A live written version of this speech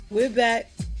We're back.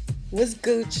 What's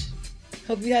Gooch?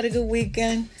 Hope you had a good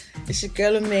weekend. It's your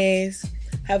girl Amaze.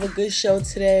 Have a good show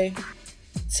today.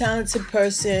 Talented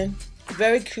person,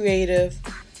 very creative,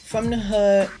 from the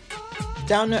hood,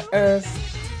 down to earth,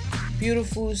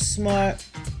 beautiful, smart,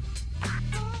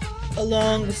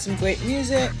 along with some great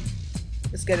music.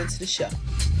 Let's get into the show.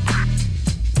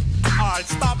 Alright,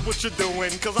 stop what you're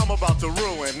doing, cause I'm about to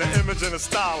ruin the image and the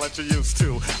style that you're used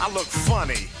to. I look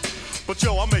funny, but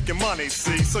yo, I'm making money,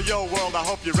 see? So yo, world, I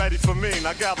hope you're ready for me.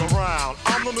 Now gather round.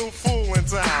 I'm the new fool in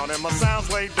town, and my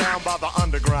sound's laid down by the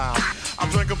underground. I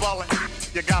drink a bottle of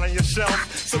you got on your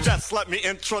shelf, so just let me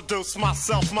introduce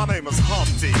myself. My name is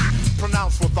Humpty,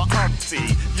 pronounced with the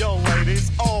umpty. Yo, ladies,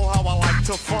 oh, how I like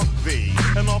to funk thee.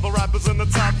 And all the rappers in the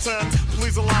top 10,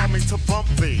 please allow me to bump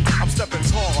thee. I'm stepping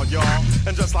tall, y'all,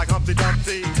 and just like Humpty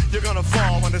Dumpty, you're gonna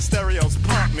fall when the stereos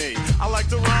pump me. I like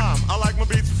to rhyme, I like my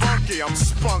beats funky, I'm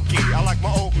spunky, I like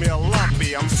my oatmeal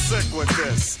lumpy, I'm sick with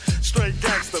this, straight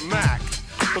gangster Mac.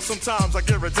 But sometimes I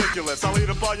get ridiculous. I'll eat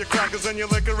up all your crackers and your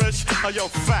licorice. Oh, yo,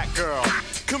 fat girl,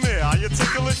 come here, are you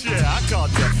ticklish? Yeah, I called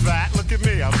you fat. Look at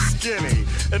me, I'm skinny.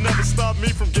 It never stopped me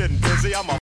from getting busy. I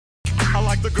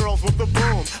like the girls with the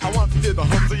boom. I want to get the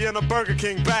Humpty in a Burger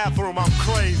King bathroom. I'm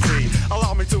crazy.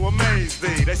 Allow me to amaze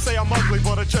thee. They say I'm ugly,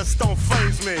 but it just don't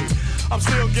faze me. I'm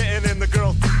still getting in the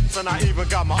girls' and I even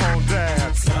got my own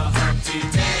dance. The Humpty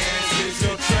dance is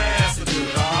your chance to do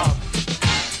the hump.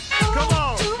 Come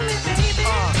on.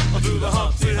 Do the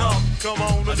Humpty Hump. Come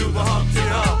on, I do the Humpty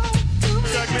Hump.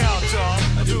 Check me out,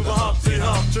 y'all. I do the Humpty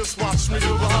Hump. Just watch me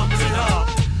do the Humpty Hump.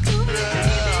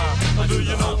 Yeah. Do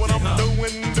you know what I'm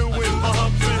doing the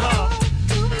Humpty Hump?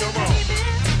 Come on.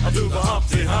 I do the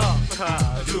Humpty Hump.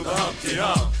 I do the Humpty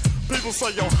Hump. People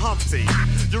say, yo, Humpty,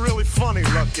 you're really funny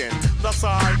looking. That's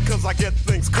alright, cause I get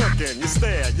things cooking. You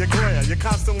stare, you glare, you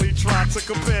constantly try to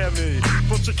compare me,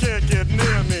 but you can't get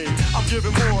near me. I'm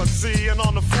giving more C, and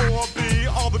on the floor B,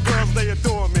 all the girls, they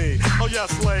adore me. Oh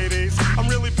yes, ladies, I'm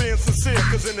really being sincere,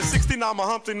 cause in the 69, my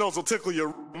Humpty nose will tickle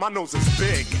your. My nose is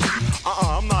big.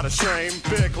 I'm not ashamed,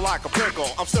 big like a pickle.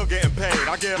 I'm still getting paid.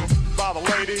 I get by the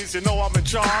ladies, you know I'm in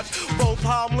charge. Both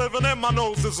how I'm living and my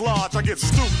nose is large. I get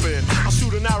stupid. I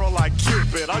shoot an arrow like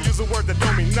Cupid. I use a word that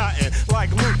don't mean nothing,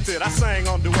 like Luke did. I sang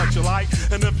on Do What You Like,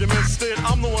 and if you missed it,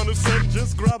 I'm the one who said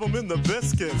just grab them in the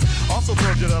biscuits. Also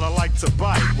told you that I like to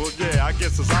bite. Well, yeah, I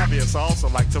guess it's obvious. I also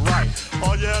like to write.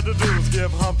 All you had to do was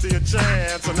give Humpty a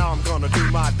chance, and now I'm gonna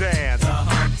do my dance. The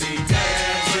Humpty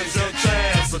dance is your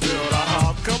chance to do the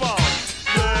hump. Come on,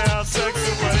 yeah,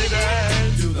 sexy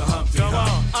lady. Do the Humpty Come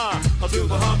Hump. on, I'll do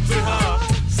the Humpty Hump.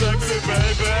 Sexy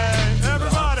baby,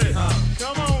 everybody,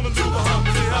 come on and do the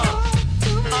Humpty Hump.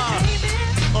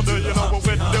 Oh, do you know what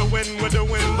we're doing? We're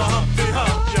doing the Humpty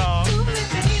Hump, y'all.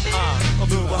 I'll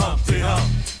do the Humpty Hump.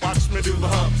 Watch me do the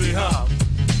Humpty Hump.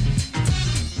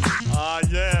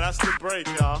 Yeah, that's the break,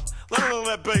 y'all. Let a little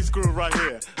that bass groove right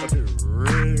here.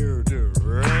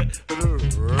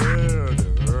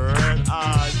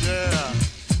 Yeah.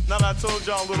 Now that I told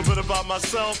y'all a little bit about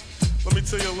myself, let me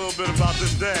tell you a little bit about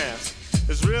this dance.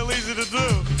 It's real easy to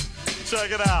do.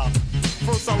 Check it out.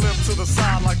 First I limped to the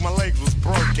side like my legs was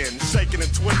broken, shaking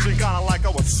and twitching, kinda like I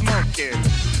was smoking.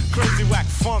 Crazy, whack,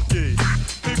 funky.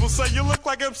 People say you look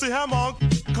like MC Hammer,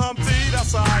 Humpty.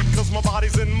 That's alright, cause my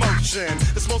body's in motion.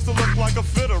 It's supposed to look like a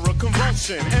fit or a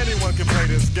convulsion. Anyone can play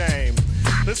this game.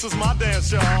 This is my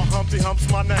dance, y'all. Humpty Hump's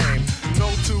my name. No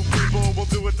two people will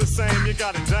do it the same. You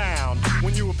got it down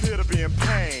when you appear to be in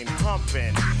pain.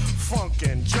 Humping,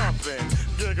 funkin', jumping,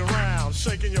 gig around,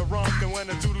 shaking your rump. And when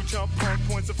a doodle chump punk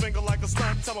points a finger like a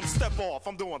stunt, tell him step off.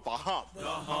 I'm doing the hump. The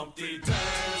Humpty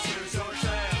dance is your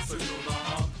chance to do the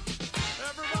hump.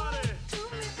 Everybody,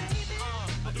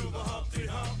 I do the Humpty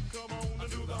Hump. Come on and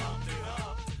do the Humpty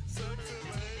Hump. Sexy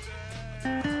lady.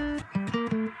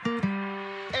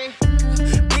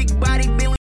 Big body,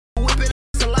 Billy, whipping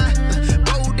a lot.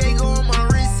 Bodega on my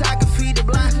wrist, I can feed the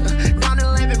block.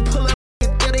 911, pull up,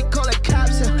 until they call it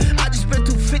cops. I just spent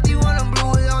 250 on them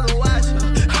blue on the watch.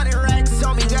 100 racks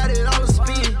on me, got it all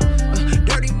spin.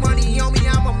 Dirty money on me,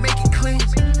 I'ma make it clean.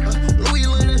 Louis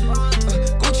Vuitton,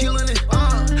 Gucci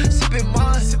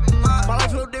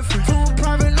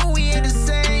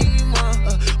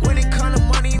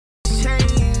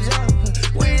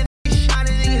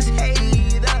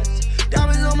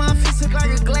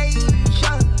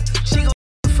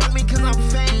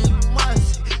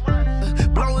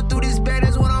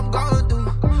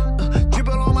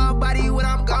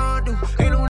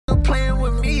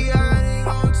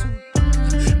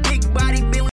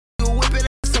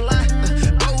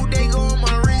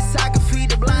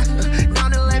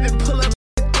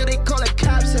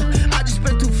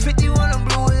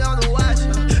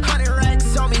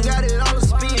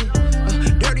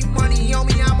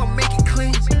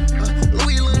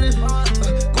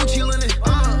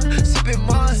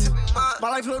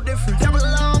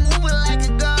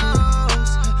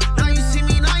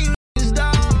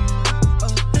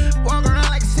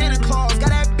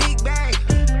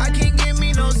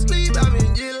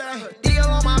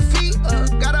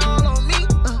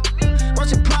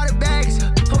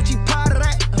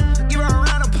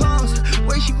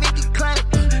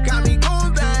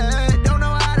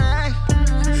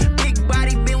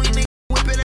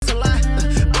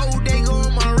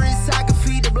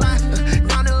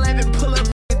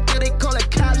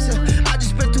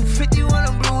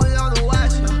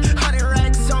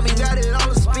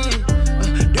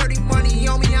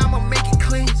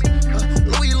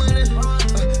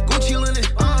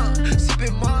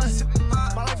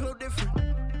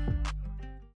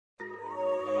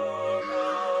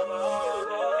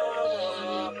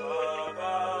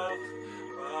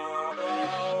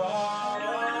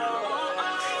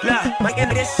Look, my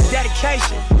end of this is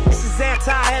dedication. This is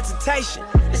anti-hesitation.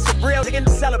 It's a real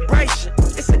celebration.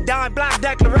 It's a dime block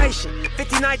declaration.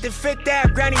 59th and 5th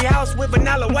Ave, granny house with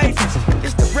vanilla wafers.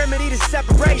 It's the remedy to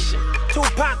separation.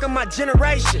 Tupac of my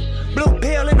generation. Blue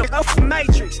pill in the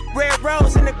matrix. Red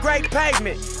rose in the great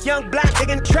pavement. Young black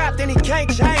nigga trapped and he can't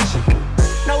change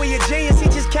it. Know he a genius, he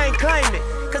just can't claim it.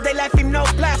 Cause they left him no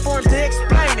platforms to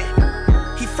explain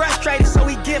it. He frustrated so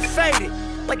he get faded.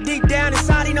 But deep down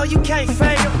inside he know you can't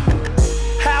fade him.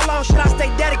 How long should I stay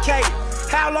dedicated?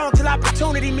 How long till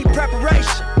opportunity meet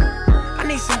preparation? I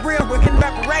need some real work and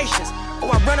reparations.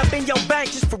 Or I run up in your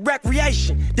bank just for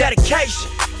recreation.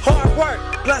 Dedication, hard work,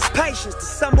 plus patience. To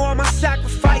some more of my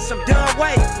sacrifice, I'm done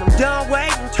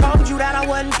waiting. Told you that I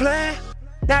wasn't playing.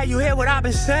 Now you hear what I've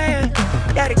been saying.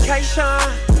 Dedication.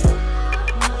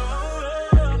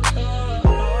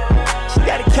 It's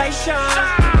dedication.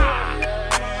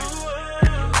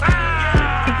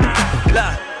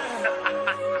 Look.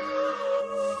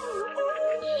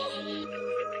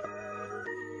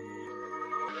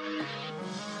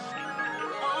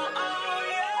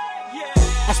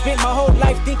 I spent my whole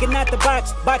life thinking out the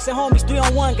box. Boxing homies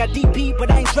 3-on-1, got DP, but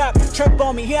I ain't dropped. Chirp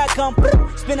on me, here I come.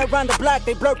 Spin around the block,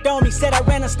 they blurped on me. Said I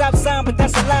ran a stop sign, but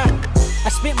that's a lie. I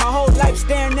spent my whole life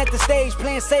staring at the stage,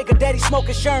 playing Sega, daddy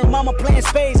smoking Sherm, mama playing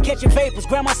spades, catching vapors.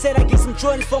 Grandma said I get some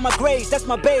Jordans for my grades, that's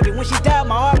my baby. When she died,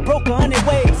 my heart broke 100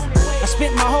 ways. I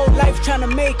spent my whole life trying to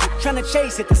make it, trying to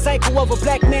chase it. The cycle of a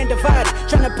black man divided,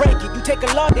 trying to break it. You take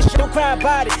a lot, this shit, don't cry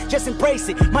about it, just embrace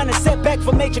it. Mine a setback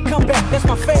for major comeback, that's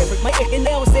my favorite. My and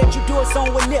L said you do a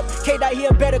song with Nip, K-Dot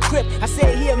here better grip. I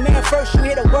said here man first, you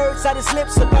hear the words out his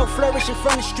lips about flourishing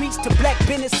from the streets to black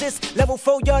businesses. Level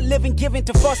 4 y'all living, giving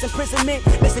to false imprisonment.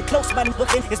 Listen close, my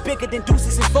nigga, it's bigger than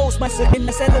deuces and foes. My son in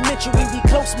this elementary, we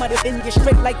close, my nigga, get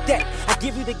straight like that. I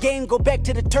give you the game, go back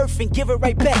to the turf and give it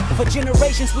right back. For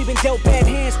generations we've been dealt bad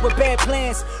hands with bad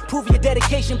plans. Prove your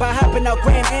dedication by hopping out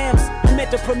Grand Ams. I'm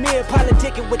at the premiere,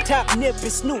 politicking with Top Nip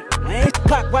and Snoop. I ain't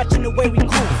Pac watching the way we grew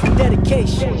from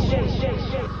dedication.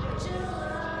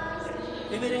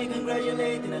 If it ain't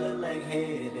congratulate, then it look like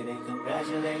hate. If it ain't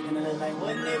congratulate, then it look like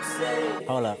what Nip said.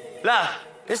 Hold up. Look,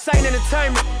 this ain't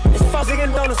entertainment. It's fuzzing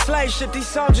on a slave ship. These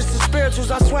soldiers and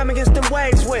spirituals I swam against them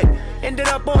waves with. Ended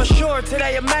up on shore to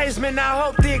their amazement. I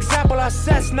hope the example I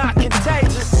set's not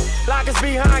contagious. Lock us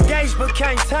behind gates but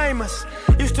can't tame us.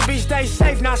 Used to be stay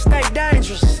safe, now stay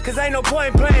dangerous. Cause ain't no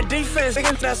point in playing defense.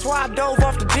 That's why I dove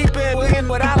off the deep end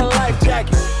without a life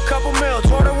jacket. Couple mil,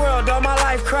 tour the world, all my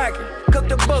life cracking. Cook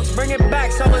the books, bring it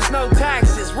back so it's no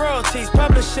taxes. Royalties,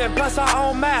 publishing, plus our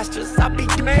own masters. I'd be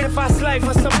mad if I slave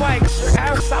for some wakes.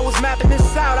 I was mapping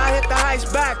this out, I hit the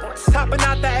heights backwards. Hopping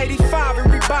out the 85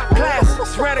 and Reebok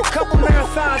classics. Ran a couple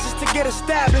marathons just to get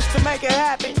established. To make it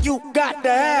happen, you got to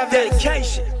have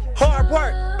dedication. Hard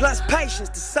work, plus patience.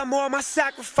 To some more of my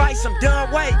sacrifice, I'm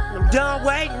done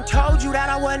waiting. Told you that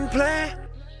I wasn't playing.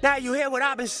 Now you hear what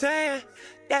I've been saying.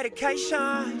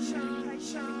 Dedication.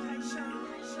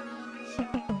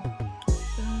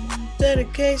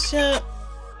 Dedication.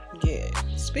 Yeah.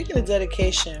 Speaking of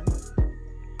dedication,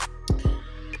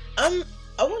 I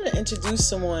want to introduce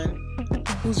someone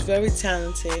who's very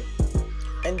talented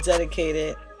and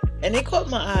dedicated. And they caught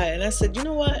my eye, and I said, you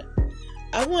know what?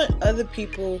 I want other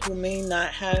people who may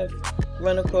not have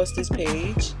run across this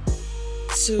page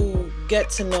to get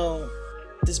to know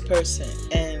this person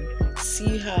and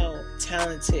see how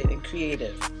talented and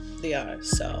creative they are.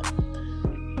 So,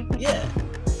 yeah,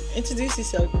 introduce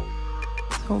yourself.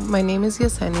 So my name is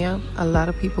Yesenia. A lot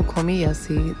of people call me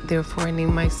Yessie. Therefore, I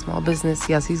named my small business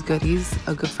Yessie's Goodies.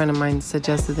 A good friend of mine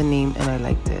suggested the name, and I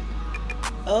liked it.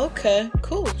 Okay,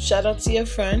 cool. Shout out to your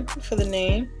friend for the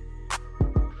name.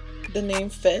 The name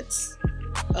fits.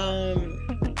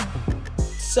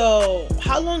 So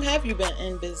how long have you been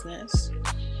in business?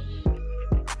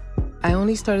 I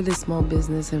only started this small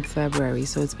business in February,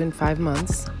 so it's been 5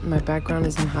 months. My background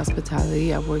is in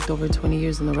hospitality. I've worked over 20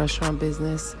 years in the restaurant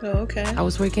business. Oh, okay. I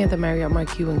was working at the Marriott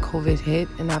Marquis when COVID hit,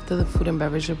 and after the food and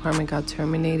beverage department got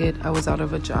terminated, I was out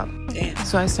of a job. Damn.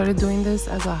 So I started doing this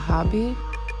as a hobby,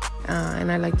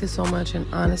 and I liked it so much, and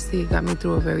honestly, it got me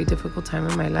through a very difficult time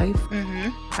in my life.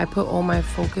 I put all my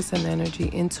focus and energy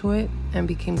into it and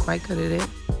became quite good at it.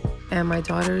 And my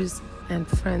daughters and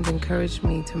friends encouraged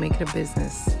me to make it a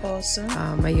business. Awesome.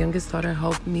 My youngest daughter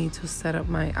helped me to set up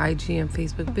my IG and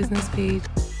Facebook business page.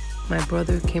 My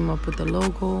brother came up with the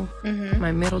logo.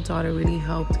 My middle daughter really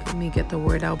helped me get the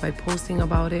word out by posting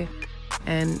about it.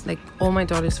 And like all my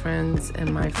daughter's friends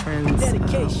and my friends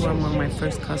were among my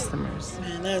first customers.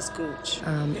 Man, that's Gooch.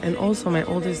 And also my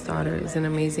oldest daughter is an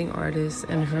amazing artist,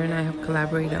 and her and I have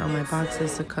collaborated on my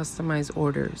boxes to customize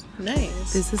orders.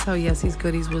 Nice. This is how Yessie's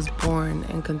Goodies was born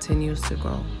and continues to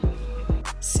grow.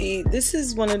 See, this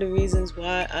is one of the reasons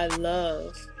why I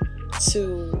love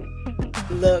to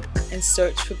look and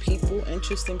search for people,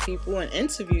 interesting people, and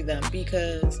interview them,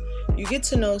 because you get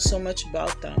to know so much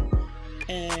about them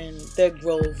and their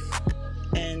growth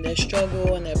and their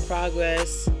struggle and their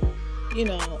progress, you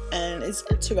know, and it's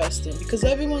interesting because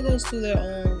everyone goes through their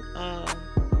own,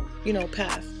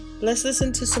 path. Let's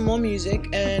listen to some more music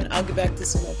and I'll get back to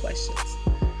some more questions.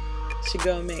 It's your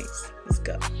girl Mace. Let's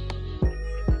go.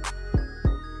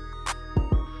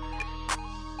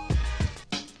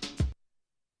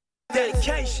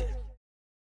 Dedication.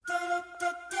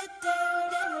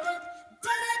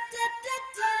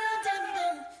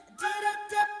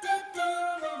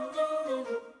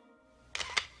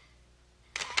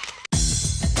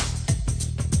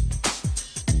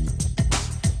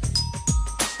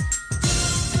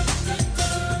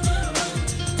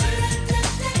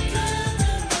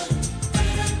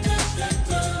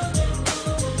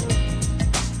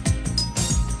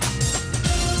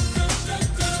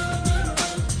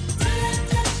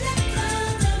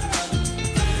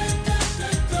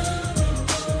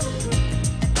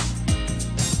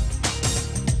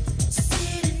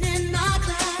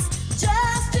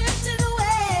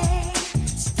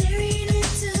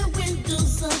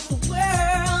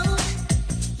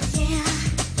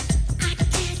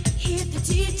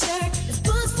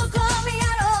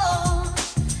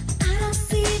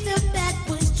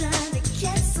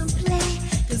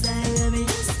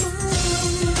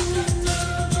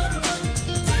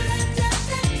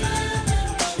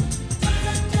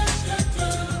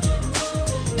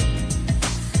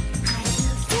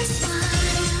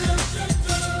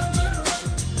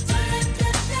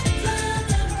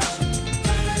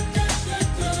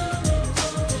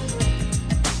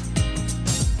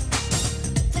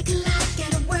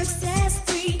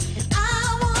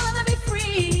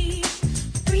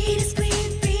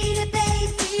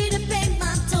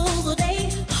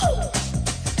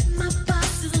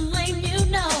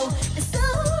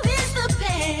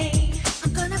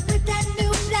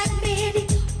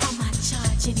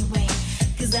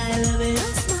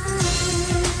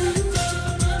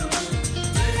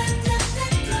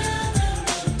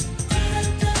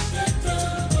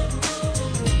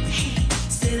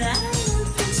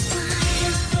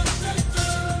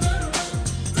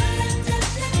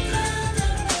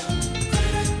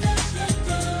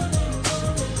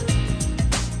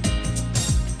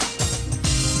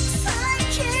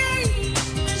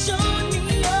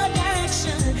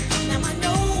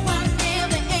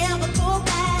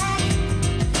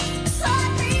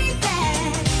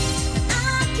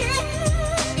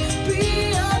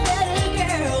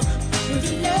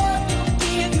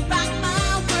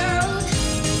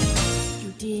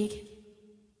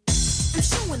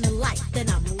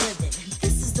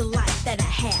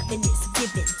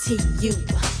 You.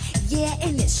 Yeah,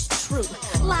 and it's true.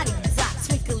 La-di-da,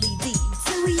 twinkly-dee.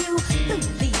 Do you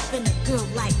believe in a girl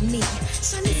like me?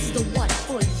 Shanice is the one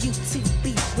for you to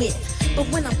be with. But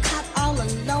when I'm caught all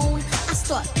alone, I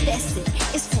start fessing.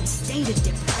 It's from state of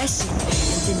depression.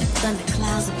 And then the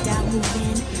thunderclouds of doubt move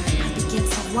in. I begin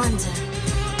to wonder,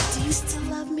 do you still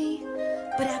love me?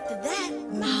 But after that,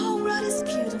 my whole world is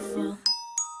beautiful.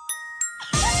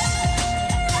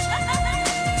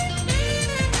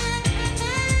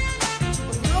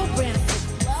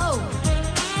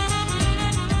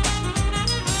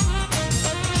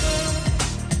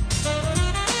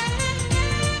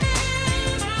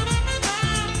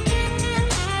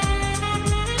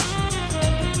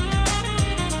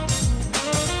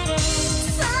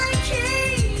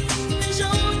 Psyche,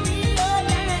 show me your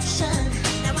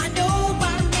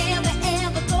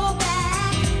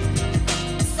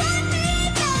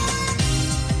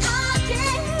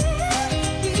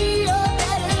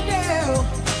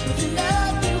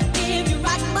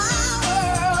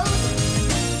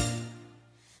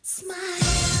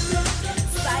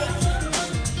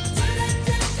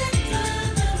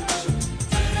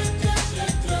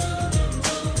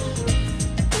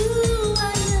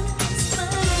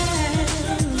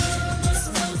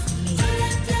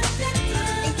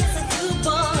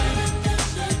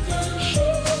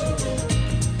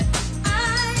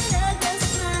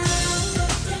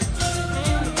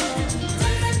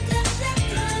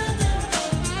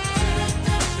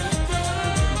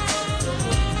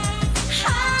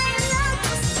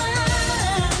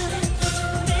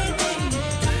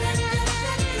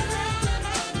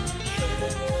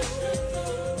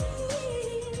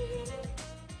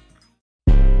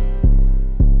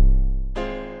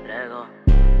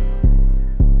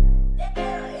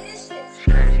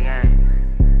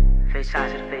take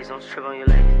shots to the face, don't trip on your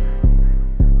legs.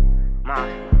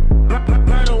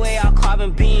 Burn away all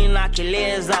carbon beam, knock your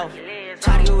legs off.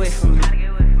 Try to get away from me,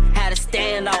 had to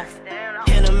stand off.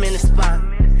 Hit him in the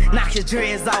spine, knock his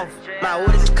dreads off. My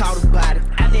what is it called about it?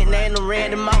 I didn't name them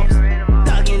Randy Moss.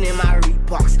 Thuggin' in my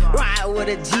Reeboks, ride with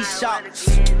a G-Shock.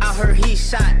 I heard he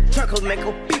shot, Turkle make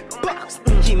a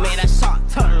beatbox. He made that shot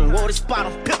turn, wore the spot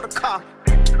on, built the car.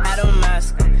 I don't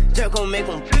mask, Jerko make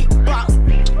him beatbox.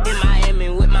 In Miami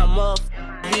with my muff,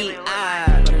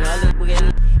 V.I. Another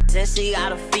weekend, since she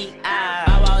got her feet out.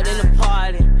 I walked in the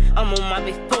party, I'm on my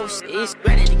big post, it's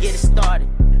ready to get it started.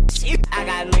 I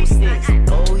got no sense,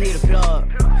 go hit the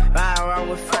plug. Ride around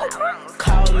with folk,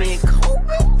 call me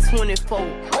Kobe 24.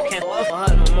 Can't fuck for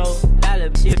her no more. That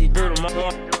little shit, she do the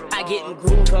most. I get the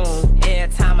groove on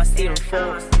every time I see them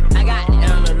folks. I got it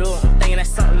down the door, I'm thinking that's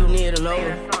something you need to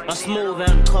know. I'm smooth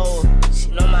and I'm cold,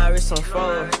 she know my wrist on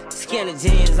froze. Skinny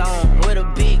jeans on, with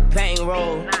a big bang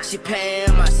roll. She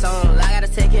paying my song, I gotta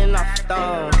take it off the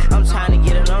thong. I'm trying to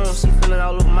get it on, she feeling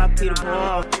all over my Peter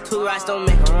Pan. Two rights don't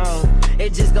make her wrong,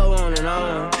 it just go on and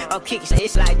on. I'm kicking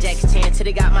shit like Jackie Chan till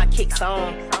they got my kicks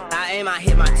on. I aim, I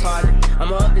hit my target,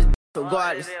 I'ma up this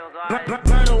regardless.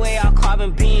 Burn away all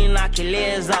carbon beam, knock your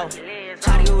legs off.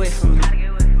 Try to get away from me,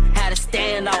 had to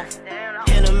stand off.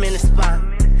 Hit him in the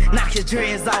spine, knock his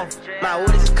dreads off. My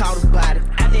what is it called about it?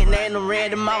 I didn't name them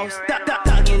Randy Moss.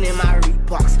 Thuggin' in my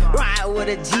Reeboks, ride with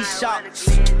a G-Shock.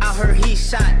 I heard he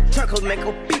shot, Turkle make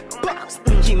a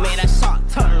beatbox. He made that shot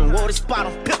turn, wore the spot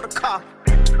on, built the car.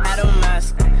 I don't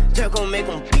mask, Jerko make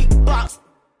him beatbox.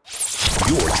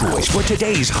 Your choice for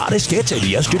today's hottest hits and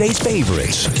yesterday's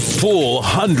favorites. Full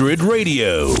 100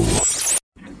 Radio.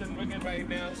 I'm looking right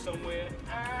now somewhere.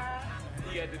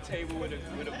 He at the table with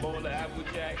a bowl of Apple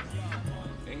Jacks,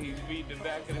 and he's reading the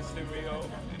back of the cereal.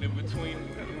 And in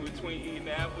between eating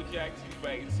the Apple Jacks, he's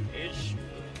writing some ish.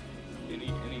 And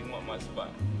he want my spot.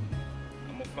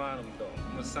 I'm gonna find him though.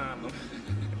 I'm gonna sign him.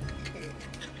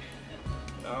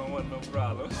 I don't want no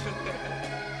problems.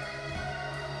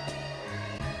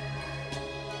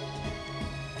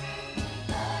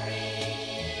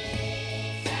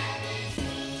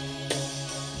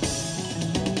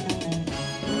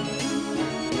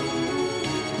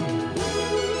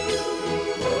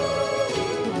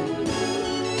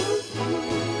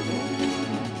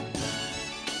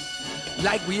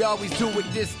 Like we always do it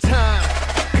this time.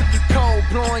 Cookie cold,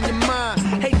 blowing your mind.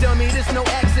 Hey dummy, this no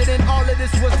accident, all of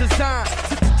this was designed.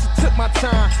 Took my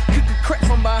time, cook a crack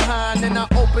from behind. Then I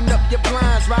opened up your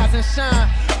blinds, rise and shine.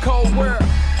 Cold world,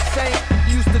 same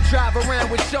used to drive around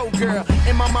with your girl.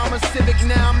 In my mama's Civic,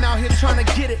 now I'm out here trying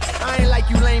to get it. I ain't like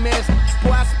you lame ass,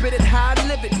 boy I spit it how I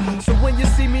live it. So when you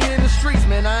see me in the streets,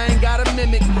 man, I ain't gotta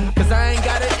mimic. Cause I ain't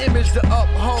got an image to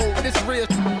uphold. This real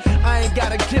I ain't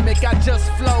got a gimmick, I just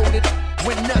flowed it.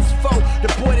 Went nuts for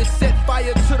the boy that set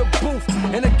fire to the booth.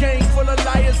 In a gang full of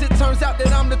liars, it turns out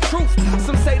that I'm the truth.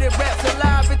 Some say that rap's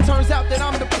alive, it turns out that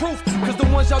I'm the proof. Cause the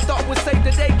ones y'all thought would save the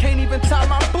day can't even tie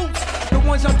my boots. The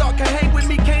ones y'all thought can hang with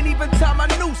me can't even tie my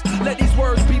noose. Let these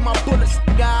words be my bullets,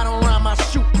 God don't rhyme my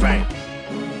shoot. Bang.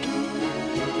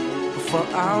 Before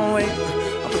I wake,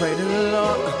 I pray to the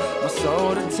Lord, my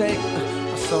soul to take,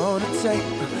 my soul to take,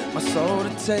 my soul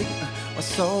to take. My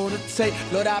soul to take,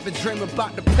 Lord, I've been dreaming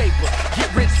about the paper.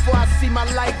 Get rich before I see my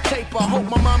life taper. Hope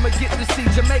my mama get to see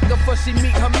Jamaica before she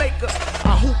meet her maker.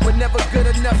 I hoop but never good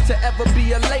enough to ever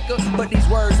be a Laker. But these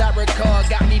words I recall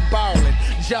got me ballin'.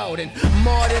 Jordan,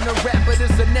 more than a rapper,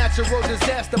 this a natural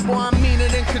disaster. Boy, I'm meaner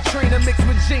than Katrina mixed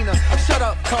with Gina. Shut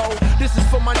up, Cole. This is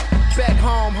for my back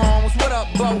home, homes. What up,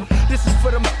 Bo? This is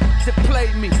for them that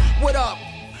played me. What up?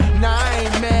 Nah, I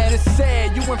ain't mad, it's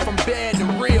sad. You went from bad to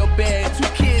real bad. Two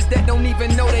kids that don't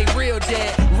even know they real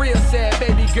dad. Real sad,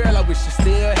 baby girl, I wish you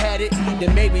still had it.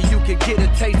 Then maybe you could get a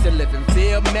taste of living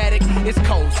Philmatic. It's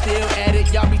cold, still at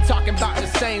it. Y'all be talking about the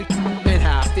same and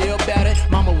how I feel about it.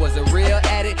 Mama was a real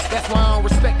addict. That's why I don't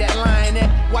respect that line,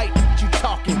 that white you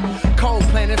talking. Cold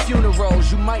planning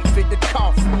funerals, you might fit the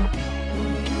coffin.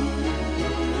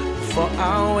 Before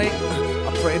I wake,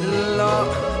 I pray to the Lord,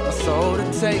 my soul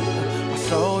to take.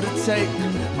 My soul to take,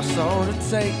 my soul to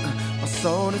take, my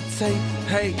soul to take.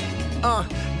 Hey,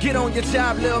 get on your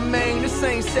job, little man. This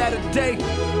ain't Saturday.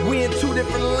 We in two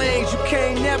different lanes, you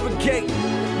can't navigate.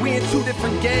 We in two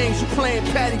different games, you playing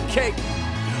patty cake.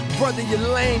 Brother, you're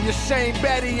lame, you're Shane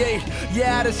Battier. You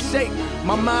out of shape.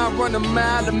 My mind run a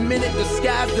mile a minute. The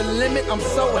sky's the limit. I'm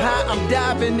so high, I'm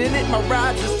diving in it. My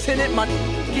ride just tinted, my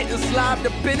getting slobbed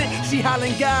up in it. She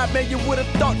hollering God, man, you would've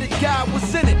thought that God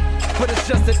was in it. But it's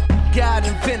just that God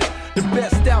invented the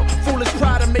best out. Foolish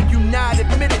pride to make you not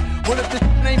admit it. Well, if this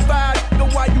ain't fire, know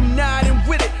why you nodding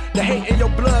with it. The hate in your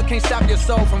blood can't stop your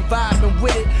soul from vibing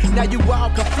with it. Now you all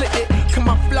conflicted, cause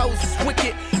my flows is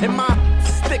wicked. And my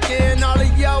sticker and all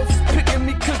of y'all picking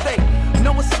me cause they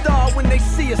know a star when they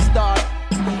see a star.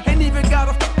 Ain't even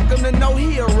gotta fuck them to know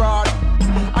he a rod.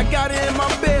 I got it in my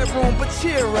bedroom, but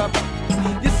cheer up.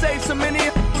 You saved so many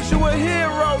you a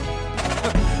hero.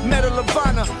 Medal of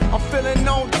Honor, I'm feeling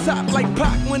on top like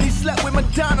Pac when he slept with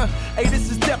Madonna. Hey, this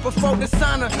is death before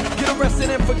dishonor. Get arrested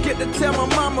and forget to tell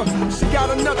my mama. She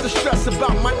got enough to stress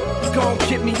about. My gon'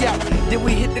 get me out. Then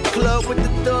we hit the club with the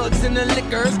thugs and the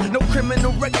liquors. No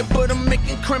criminal record, but I'm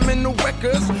making criminal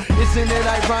records. Isn't it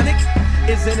ironic?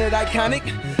 Isn't it iconic?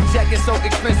 Jacket so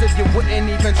expensive you wouldn't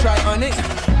even try on it.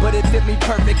 But it fit me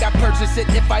perfect, I purchase it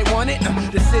if I want it.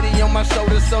 The city on my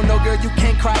shoulders, so no girl, you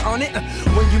can't cry on it.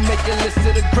 When you make your list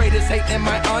of the greatest, hate, am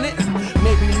I on it?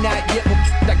 Maybe not yet,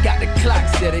 but I got the clock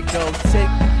set. It goes tick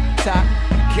tock,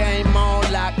 game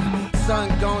on lock.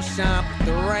 Sun gon' shine, but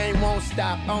the rain won't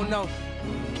stop. Oh no.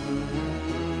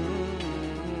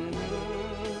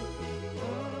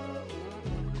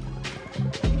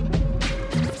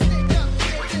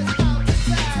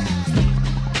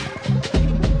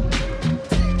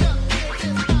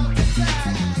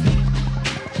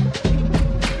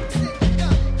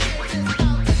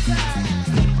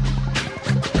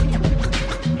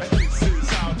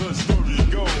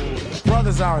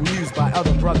 Brothers are amused by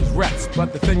other brothers' reps,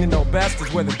 but the thing you know best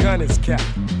is where the gun is kept.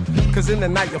 Cause in the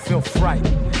night you'll feel fright,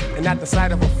 and at the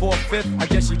sight of a 4/5, I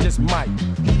guess you just might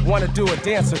wanna do a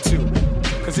dance or two.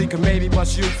 Cause he could maybe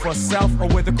bust you for self or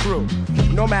with a crew.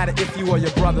 No matter if you or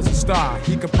your brother's a star,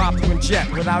 he could pop you in jet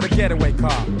without a getaway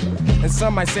car. And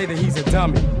some might say that he's a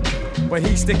dummy, but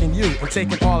he's sticking you and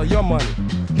taking all of your money.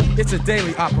 It's a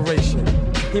daily operation.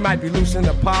 He might be loose in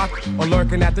the park or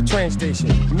lurking at the train station.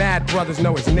 Mad brothers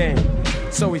know his name,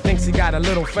 so he thinks he got a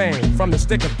little fame from the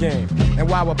stick-up game. And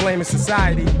while we're blaming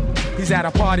society, he's at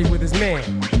a party with his man.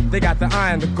 They got the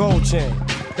eye and the gold chain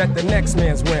that the next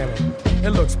man's wearing. It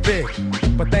looks big,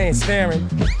 but they ain't staring,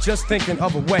 just thinking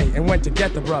of a way and when to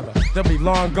get the brother. They'll be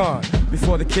long gone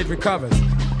before the kid recovers,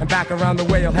 and back around the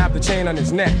way he'll have the chain on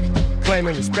his neck,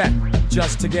 claiming respect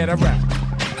just to get a rap.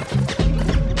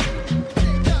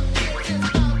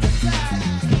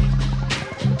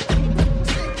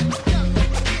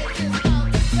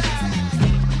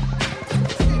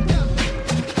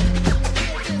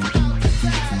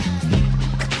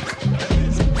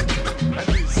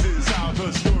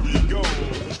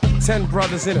 10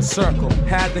 brothers in a circle,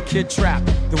 had the kid trapped.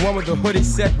 The one with the hoodie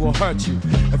said will hurt you.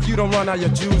 If you don't run out your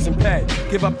dues and pay,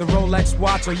 give up the Rolex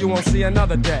watch or you won't see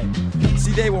another day.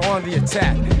 See, they were on the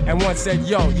attack, and one said,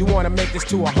 yo, you wanna make this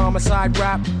to a homicide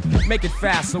rap? Make it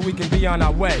fast so we can be on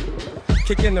our way.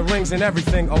 Kick in the rings and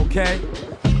everything, okay?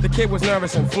 The kid was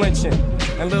nervous and flinching,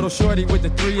 and little shorty with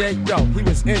the 3-8, yo, he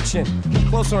was inching.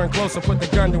 Closer and closer, put the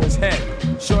gun to his head.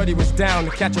 Shorty was down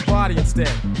to catch a body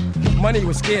instead. Money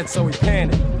was scared, so he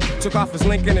panicked. Took off his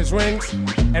link and his rings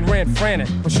and ran frantic.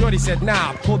 But Shorty said,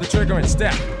 nah, pull the trigger and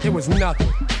step. It was nothing.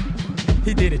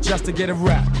 He did it just to get a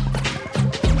rap.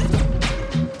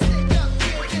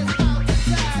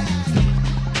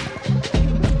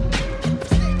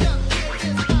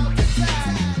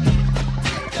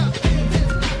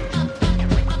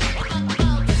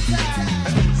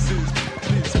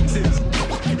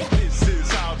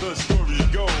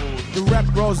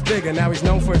 Grows bigger, now he's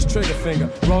known for his trigger finger.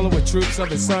 Rolling with troops of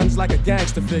his sons like a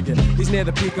gangster figure. He's near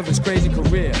the peak of his crazy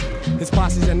career. His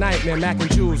posse's a nightmare, Mac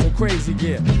and Jules and crazy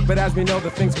gear. But as we know,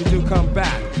 the things we do come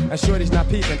back. And Shorty's not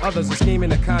peeping, others are scheming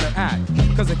to counteract.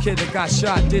 Cause the kid that got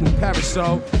shot didn't perish,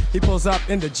 so he pulls up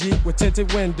in the Jeep with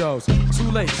tinted windows. Too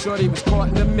late, Shorty was caught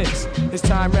in the mix. His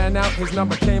time ran out, his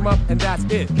number came up, and that's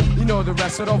it. You know the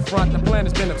rest, so don't front, the plan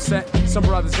has been upset. Some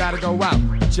brothers gotta go out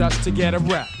just to get a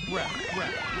rap.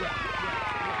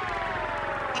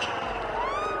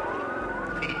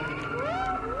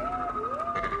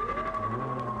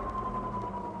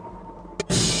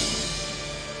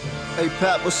 Hey,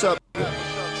 Pat, what's up?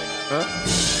 Huh?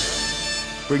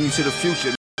 Bring you to the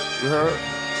future, you heard?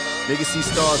 Niggas see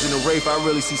stars in the rape, I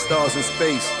really see stars in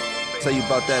space. Tell you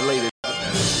about that later,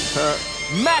 huh?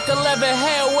 Mac 11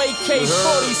 Hellway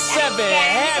K47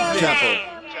 Heaven.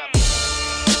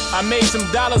 I made some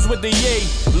dollars with the yay.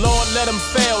 Lord, let them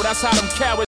fail, that's how them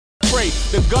cowards pray.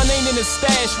 The gun ain't in the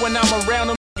stash when I'm around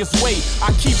them niggas wait.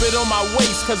 I keep it on my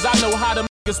waist, cause I know how to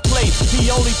play.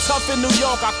 He only tough in New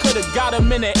York, I could've got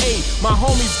him in the A. My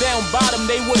homies down bottom,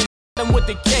 they would've shot him with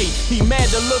the K. He mad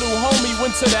the little homie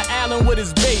went to the island with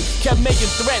his bae. Kept making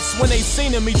threats, when they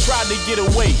seen him, he tried to get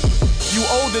away. You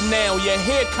older now, your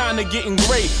hair kinda getting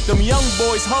gray. Them young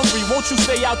boys hungry, won't you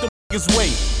stay out the niggas' way?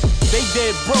 They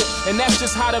dead broke, and that's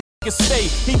just how the stay.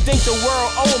 He think the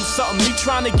world owe him something, he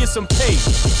trying to get some pay.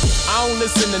 I don't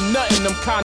listen to nothing them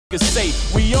kind of say.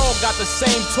 We all got the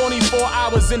same 24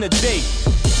 hours in a day.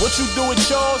 What you do with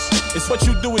yours is what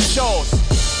you do with yours.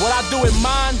 What I do with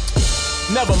mine,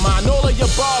 never mind. All of your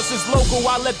bars is local,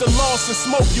 I let the Lawson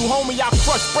smoke you. Homie, I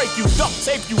crush, break you, duct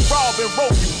tape you, rob and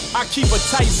rope you. I keep a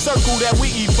tight circle that we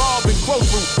evolve and grow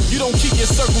through. You don't keep your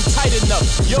circle tight enough,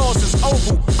 yours is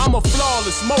oval. I'm a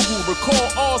flawless mogul, record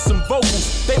awesome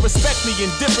vocals. They respect me in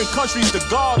different countries, the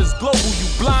God is global. You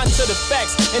blind to the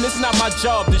facts, and it's not my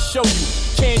job to show you.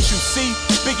 Can't you see?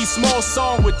 Biggie Small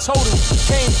song with Total.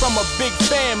 Came from a big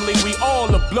family, we all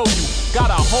will blow you.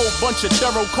 Got a whole bunch of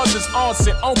thorough cousins, aunts,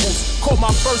 and uncles. Caught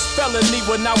my first felony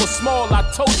when I was small, I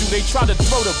told you they tried to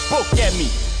throw the book at me.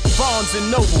 Barnes and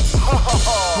Noble.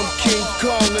 I'm King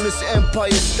Kong in this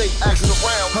Empire State. Ask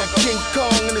around. I'm King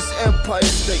Kong in this Empire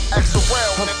State. Ask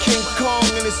around. I'm King Kong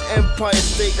in this Empire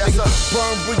State. That's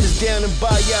burn bridges down and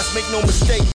buy yachts, make no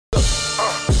mistake.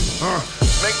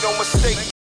 Make no mistake.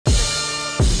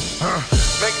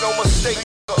 Make no mistake.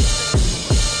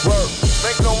 Word.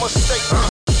 Make no mistake.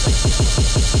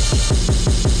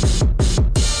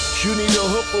 You need a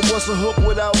hook, but what's a hook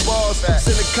without bars?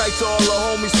 Send a kite to all the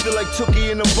homies, feel like Tookie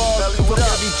in the bars. Fuck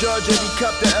every judge, every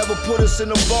cop that ever put us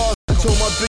in the bars. Told my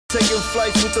bitch taking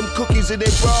flights with them cookies in their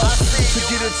bras. To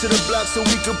get it to the block so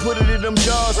we can put it in them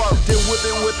jars. Then whip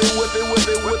it, whip it, whip it, whip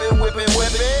it, whip it, whip it, whip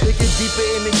it. They get deeper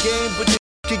in the game, but they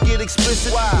can get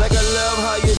explicit. Like I love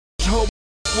how your hope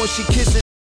when she kisses.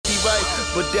 Right,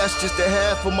 but that's just a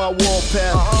half of my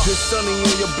warpath. It's sunny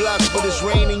on your block, but it's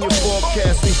rain in your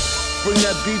forecast. We bring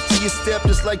that beef to your step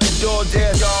just like your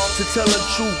DoorDash. To tell the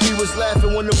truth, we was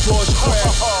laughing when the Porsche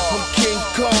crashed. I'm King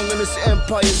Kong in this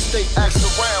Empire State. Ask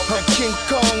around. I'm King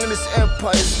Kong in this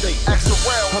Empire State. Ask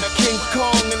around. I'm King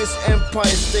Kong in this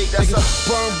Empire State. That's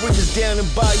burn bridges down and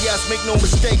buy yachts, make no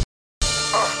mistake.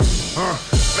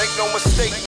 Make no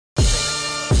mistake.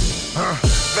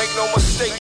 Make no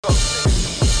mistake.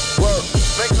 Word,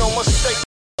 make no mistake.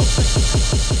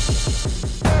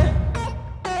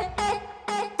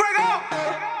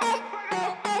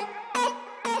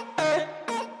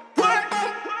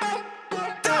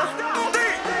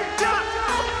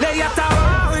 Le di hasta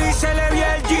abajo y se le vio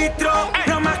el gistro.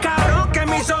 Lo más cabrón que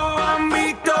mis ojos han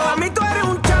visto. A mí tú eres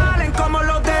un challenge como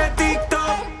los de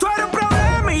TikTok. Tú eres un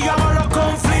problema y yo amo los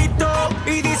conflictos.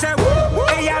 Y dice,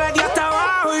 ella le dio hasta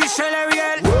abajo y se le vio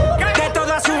el de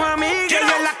todas sus amigas.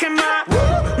 Ella es la que más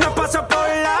nos pasó por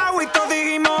el agua y todos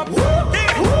dijimos,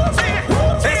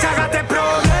 esa gata es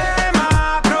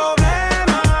problema,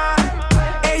 problema.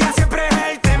 Ella siempre es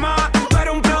el tema. Tú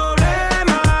eres un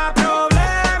problema,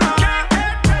 problema.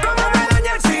 Cómo me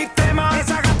daña el sistema.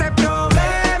 Esa gata es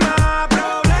problema,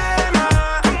 problema.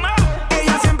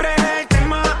 Ella siempre es el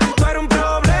tema. Tú eres un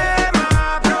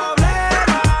problema,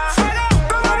 problema.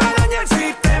 Cómo me daña el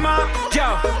sistema. Yo,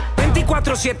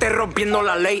 24/7 rompiendo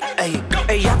la ley. Ey.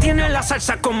 Ella tiene la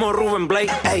salsa como Ruben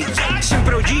Blake. Ey.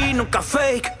 Siempre OG, nunca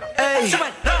fake. Ey.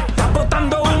 Está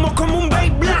botando humo como un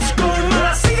Babe Blast.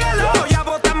 Mala, síguelo. Ya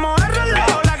botamos el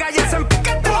reloj. La calle se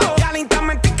empiquetó. Ya Linta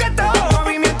me etiquetó.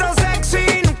 Movimiento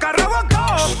sexy, nunca robocó.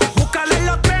 Búscale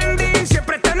los trending,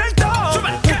 siempre está en el top.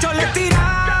 Muchos le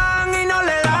tiran y no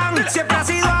le dan. Siempre ha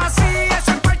sido así,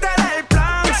 eso es parte del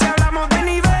plan. Si hablamos de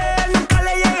nivel, nunca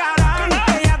le llegarán.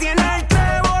 Ella tiene el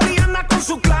trébol y anda con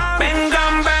su clan.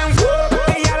 Vengan, ven.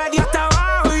 Ella le dio hasta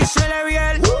abajo y se le vio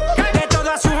el de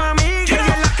todas sus amigas.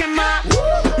 Ella es la que más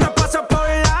nos pasó por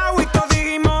el agua y todos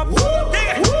dijimos,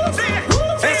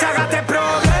 esa gata es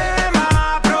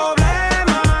problema,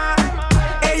 problema.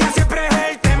 Ella siempre es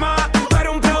el tema. Tú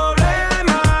eres un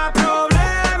problema,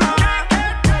 problema.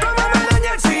 Cómo me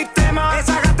daña el sistema.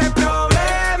 Esa gata es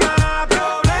problema,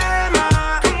 problema.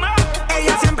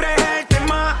 Ella siempre es el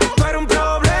tema. Tú eres un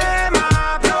problema,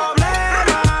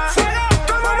 problema.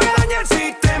 Cómo me daña el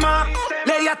sistema.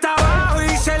 Le di hasta abajo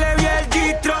y se le vio el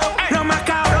gistro. Lo más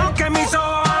cabrón que mis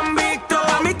ojos han visto.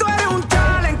 A mí tú eres un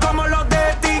challenge como los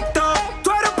de TikTok.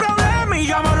 Tú eres un problema y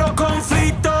yo amo los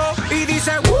conflictos. Y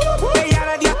dice, ella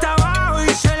le dio hasta abajo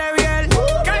y se le vio el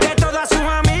de todas sus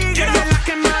amigas. Ella es la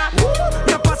que más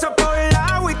nos pasó por el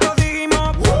agua y todos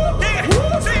dijimos,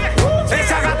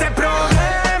 esa gata es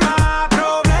problema,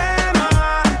 problema.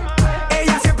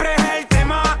 Ella siempre es el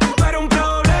tema. Tú eres un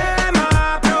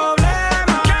problema,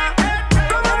 problema.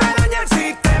 Cómo me daña el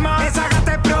sistema. Esa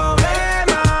gata es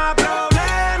problema,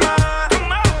 problema.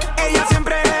 Ella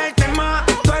siempre es el tema.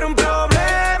 Tú eres un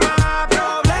problema,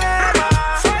 problema.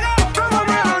 Cómo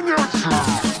me daña el sistema.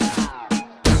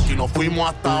 Y nos fuimos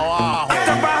hasta abajo.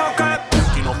 Esto es bajo cut.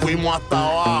 Y nos fuimos hasta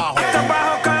abajo. Esto es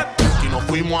bajo cut. Y nos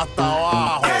fuimos hasta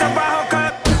abajo. Esto es bajo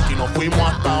cut. Y nos fuimos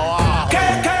hasta abajo.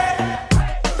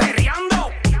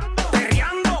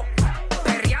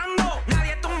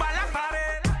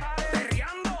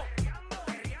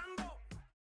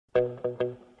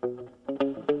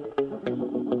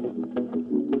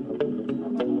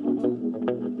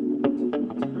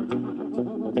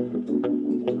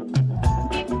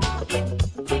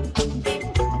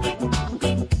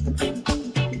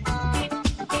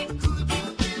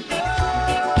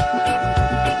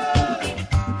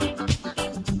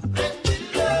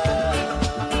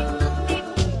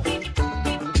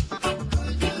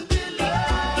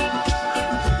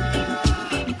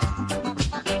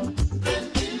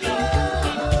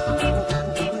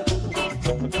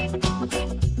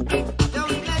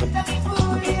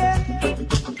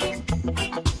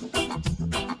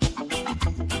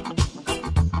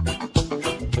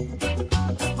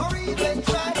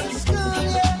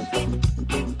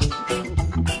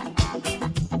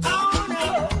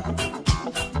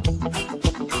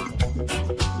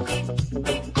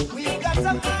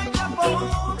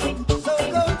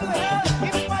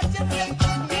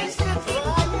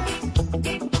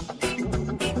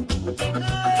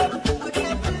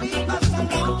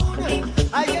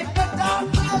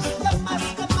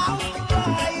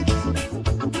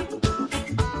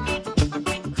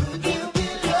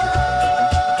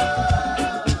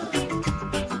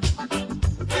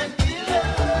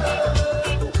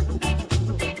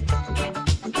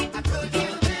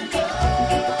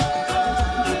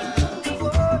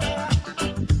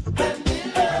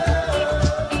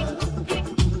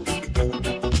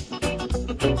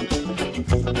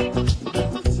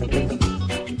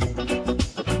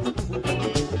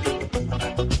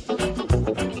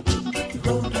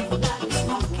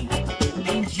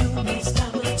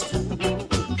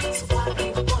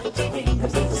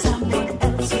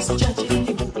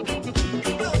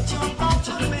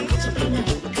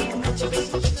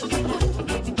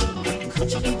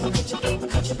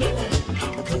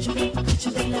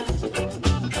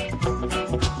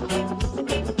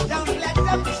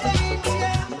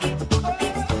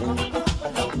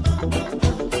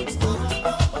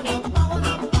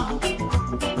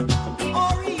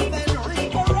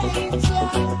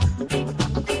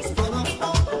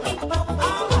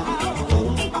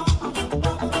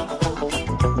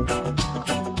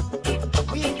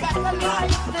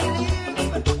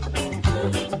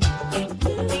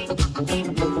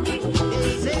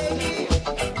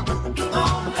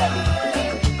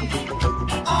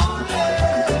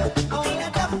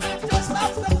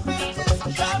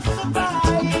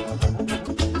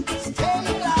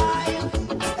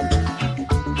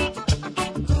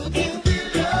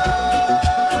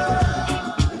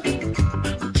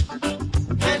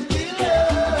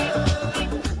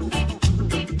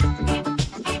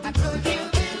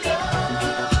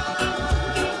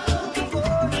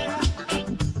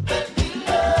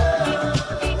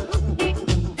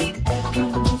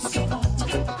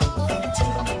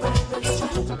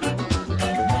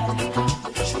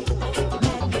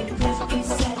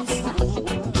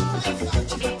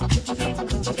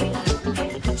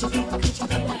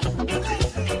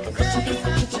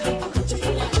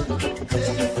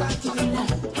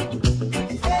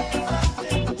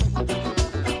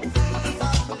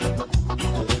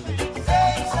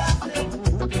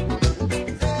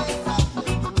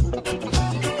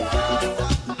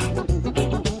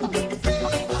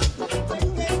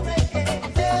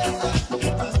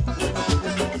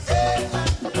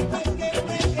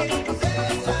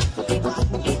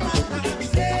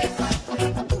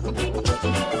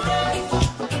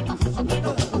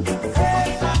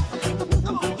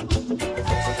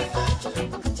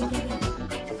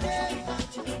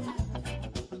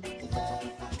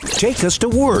 Take us to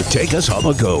work. Take us on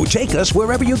the go. Take us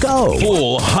wherever you go.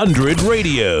 Full 100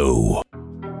 Radio.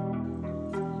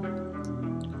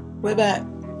 We're back.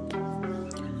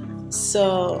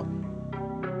 So,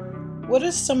 what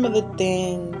are some of the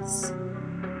things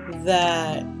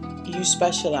that you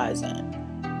specialize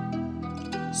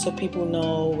in? So people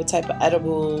know what type of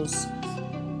edibles,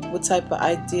 what type of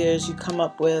ideas you come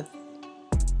up with.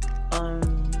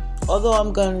 Although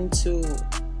I'm going to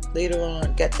later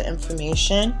on get the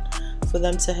information for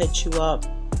them to hit you up,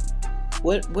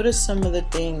 what are some of the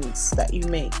things that you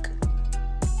make?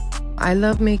 I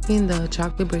love making the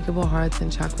chocolate breakable hearts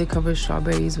and chocolate covered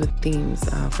strawberries with themes.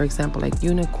 For example, like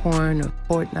unicorn or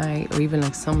Fortnite or even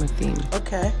like summer theme.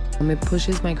 Okay. It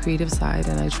pushes my creative side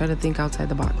and I try to think outside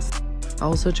the box. I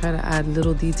also try to add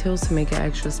little details to make it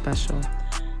extra special.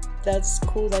 That's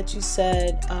cool that you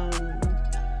said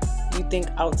you think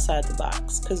outside the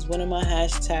box, because one of my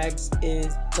hashtags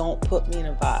is don't put me in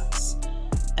a box.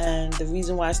 And the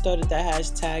reason why I started that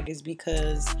hashtag is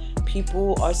because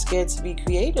people are scared to be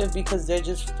creative because they're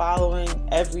just following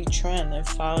every trend. They're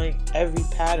following every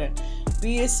pattern.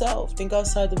 Be yourself. Think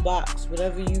outside the box.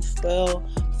 Whatever you feel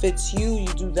fits you, you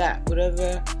do that.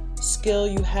 Whatever skill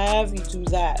you have, you do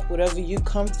that. Whatever you're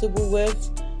comfortable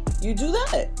with, you do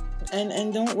that.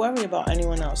 And don't worry about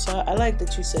anyone else. So I like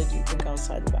that you said you think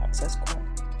outside the box. That's cool.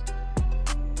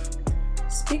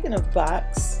 Speaking of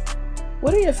box,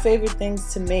 what are your favorite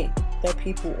things to make that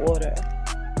people order?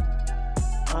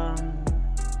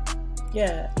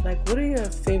 What are your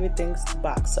favorite things to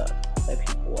box up that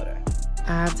people order?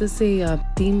 I have to say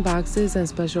theme boxes and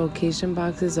special occasion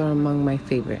boxes are among my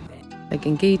favorite. Like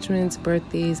engagements,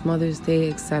 birthdays, Mother's Day,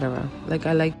 etc. Like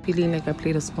I like feeling like I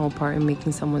played a small part in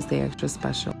making someone's day extra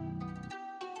special.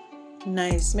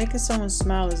 Nice. Making someone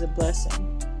smile is a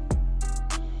blessing.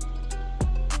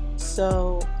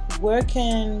 So, where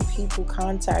can people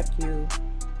contact you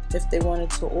if they wanted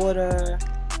to order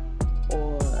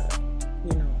or,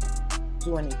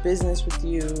 do any business with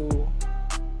you?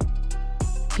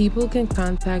 People can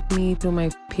contact me through my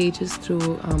pages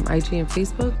through IG and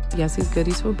Facebook. Yasi's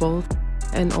Goodies for both.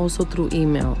 And also through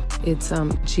email. It's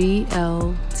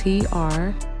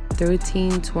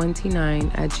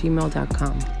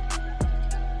gltr1329@gmail.com.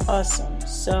 Awesome.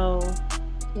 So,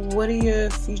 what are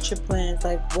your future plans?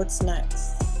 Like, what's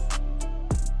next?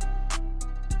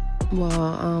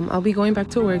 Well, I'll be going back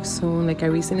to work soon. Like, I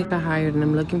recently got hired and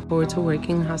I'm looking forward to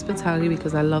working in hospitality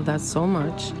because I love that so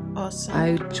much. Awesome.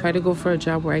 I try to go for a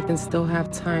job where I can still have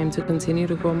time to continue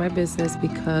to grow my business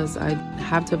because I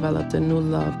have developed a new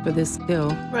love for this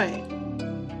skill. Right.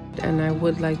 And I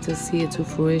would like to see it to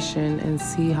fruition and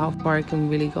see how far it can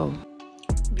really go.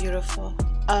 Beautiful.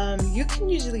 You can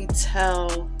usually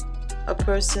tell a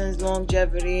person's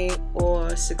longevity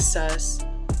or success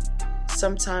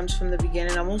sometimes from the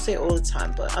beginning. I won't say all the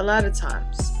time, but a lot of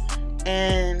times.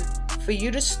 And for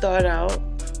you to start out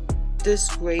this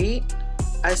great,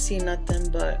 I see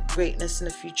nothing but greatness in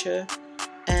the future.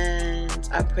 And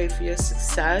I pray for your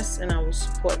success, and I will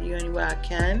support you any way I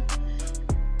can.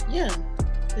 Yeah,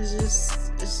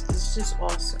 it's just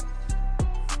awesome.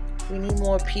 We need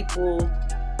more people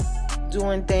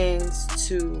doing things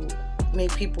to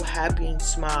make people happy and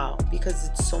smile, because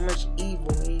it's so much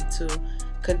evil. We need to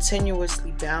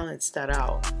continuously balance that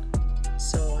out.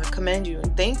 So I commend you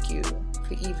and thank you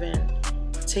for even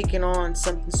taking on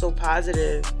something so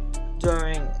positive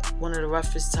during one of the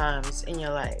roughest times in your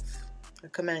life. I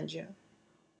commend you.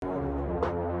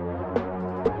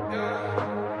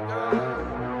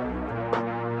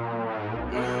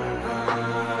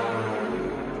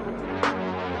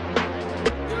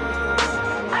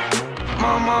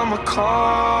 My mama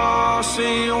called,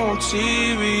 see you on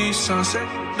TV, sunset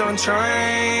done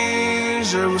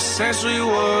changed. Ever since we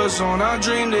was on, I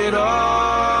dreamed it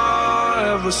all.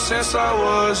 Ever since I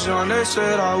was young, they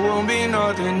said I won't be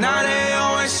nothing. Now they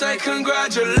always say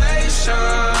congratulations.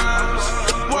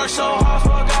 Worked so hard,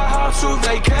 forgot how to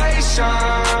vacation.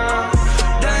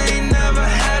 They ain't never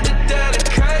had the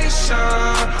dedication.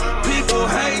 People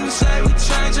hating, say we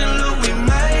changing, look, we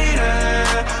made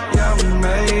it. Yeah, we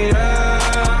made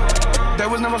it. They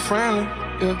was never friendly,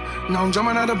 yeah. Now I'm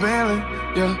jumping out of Bentley,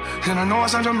 yeah. And I know I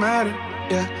sound dramatic,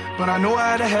 yeah. But I know I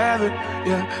had to have it,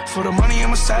 yeah. For the money,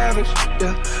 I'm a savage,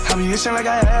 yeah. I be itching like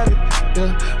I had it,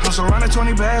 yeah. I'm surrounded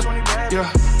 20 bags,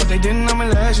 yeah. But they didn't know me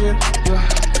last year, yeah.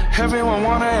 Everyone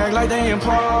wanna act like they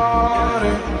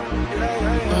important,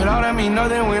 but all that mean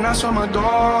nothing when I saw my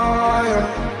door, yeah.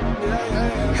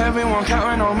 Everyone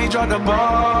counting on me, drop the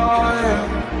ball, yeah.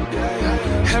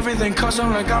 Everything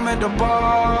custom like I'm at the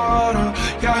bottom,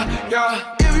 yeah, yeah.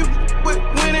 If you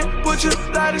winning, put your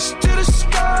lighters to the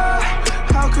sky.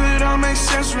 How could I make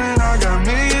sense when I got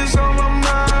millions on my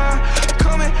mind?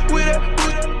 Coming with it,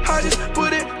 I just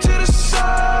put it to the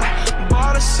side.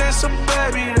 Bought a sense of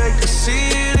baby, they could see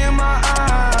it in my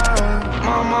eyes.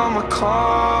 My mama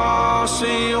called,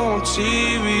 see you on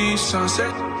TV,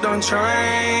 sunset done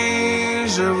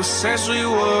changed. Ever since we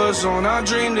was on, I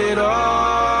dreamed it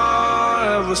all.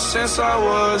 Ever since I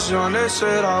was young, they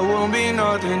said I won't be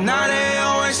nothing. Now they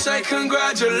always say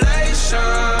congratulations.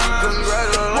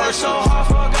 Worked so hard,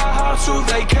 forgot how to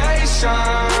vacation.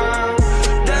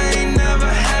 They ain't never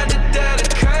had the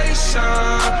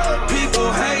dedication.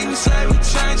 People hating, say we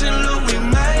changing, look, we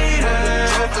made it.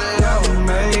 Yeah, we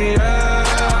made it. I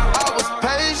was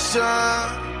patient,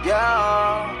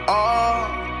 yeah. Oh,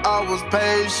 I was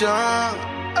patient.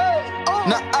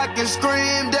 Now I can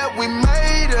scream that we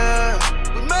made it.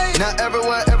 Now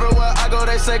everywhere I go,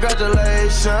 they say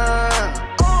congratulations.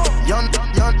 Young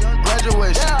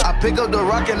graduation. I pick up the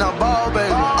rock and I ball,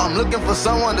 baby. I'm looking for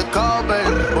someone to call,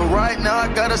 baby. But right now I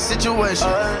got a situation.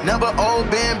 Never old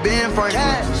Ben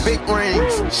Franklin. Big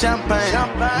rings, champagne.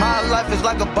 My life is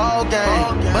like a ball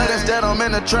game. But instead I'm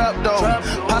in a trap though.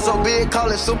 Pop so big, call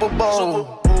it Super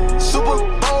Bowl. Super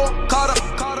Bowl, caught up,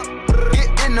 get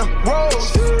in the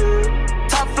rolls.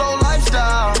 Top flow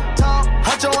lifestyle,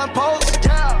 Huncho and Post.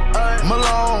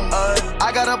 Malone,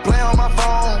 I got a play on my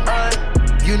phone.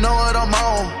 You know what I'm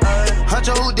on.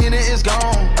 Huncho Houdini is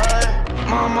gone.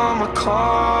 My mama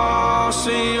called,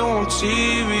 see you on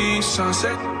TV,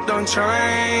 sunset done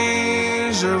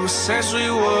changed. Ever since we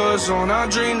was on, I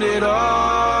dreamed it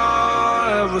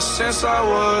all. Ever since I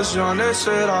was young, they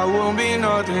said I won't be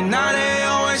nothing. Now they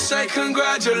always say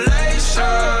congratulations.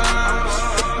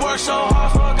 Worked so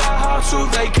hard, forgot how to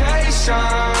vacation.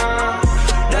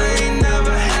 They ain't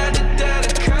never had the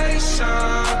dedication.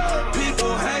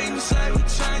 People hating, say we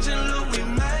changing, look, we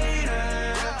made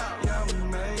it. Yeah, we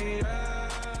made it.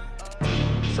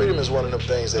 Freedom is one of them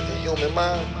things that the human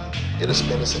mind, it'll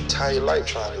spend its entire life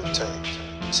trying to obtain.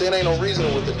 See, it ain't no reason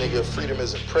with the nigga if freedom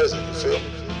isn't present, you feel me?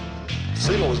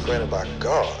 Freedom was granted by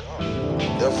God.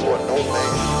 Therefore, no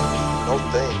man, no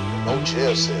thing, no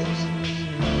jail cells,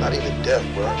 not even death,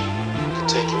 bro, can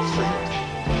take your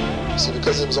freedom. See,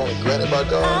 because it was only granted by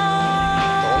God,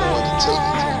 the only one can take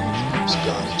it is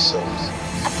God himself.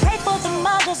 I pray for the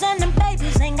mothers and them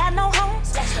babies ain't got no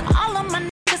homes. All of my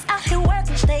niggas out here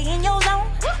working, stay in your zone.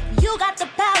 You got the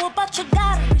power, but you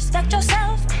gotta respect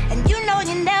yourself. And you know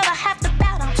you never have to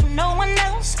bow down to no one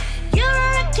else. You're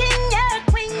a king, you're a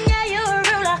queen, yeah, you're a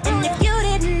ruler. And if you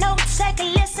didn't know, take a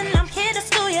listen, I'm here to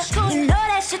school you. You know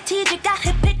that strategic out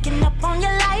here picking up on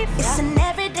your life. It's an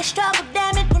everyday struggle,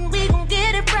 damn it, when we gon'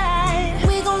 get it right.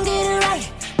 We gon' get it right,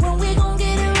 when we gon'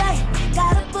 get it right.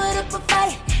 Gotta put up a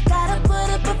fight, gotta put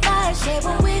up a fight. Say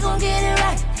when we gon' get it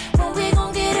right, when we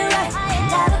gon' get it right.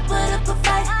 Gotta put up a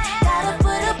fight, gotta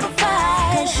put up a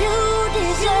fight. Cause you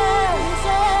deserve,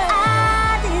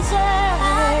 I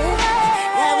deserve.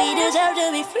 Yeah, we deserve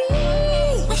to be free.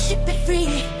 We should be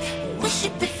free, we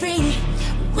should be free,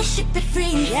 we should be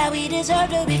free. Yeah, we deserve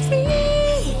to be free.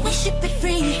 We should be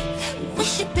free, we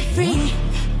should be free,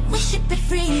 we should be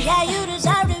free. Yeah, you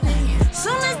deserve to be.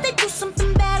 Soon as they do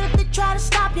something bad, if they try to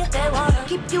stop you, they wanna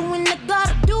keep you in the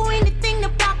gutter, do anything to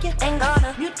block you. Ain't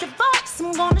gonna mute your voice,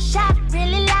 I'm gonna shout it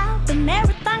really loud. The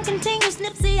marathon continues,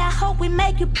 Nipsey, I hope we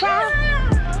make you proud.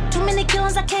 Too many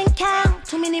killings I can't count,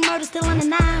 too many murders still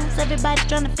unannounced. Everybody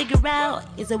trying to figure out,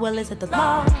 is it well, is it the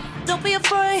law? Don't be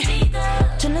afraid,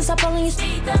 turn this up on you.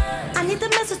 I need the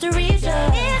message to reach you.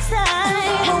 It's time,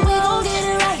 when we gon' get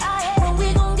it right, when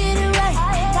we gon' get it right.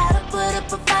 Gotta put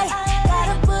up a fight,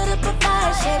 gotta put up a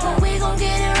fight. Say when we gon'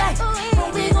 get it right,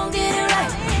 when we gon' get it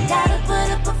right. Gotta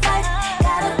put up a fight,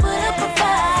 gotta put up a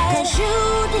fight. Cause you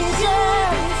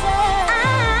deserve,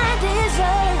 I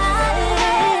deserve.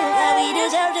 Yeah, we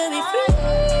deserve to be free.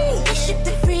 We should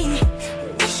be free,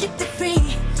 we should be free,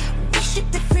 we should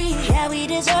be free. Yeah, we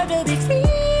deserve to be free.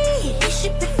 We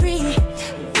should be free,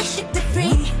 we should be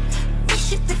free, we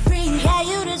should be free. Yeah,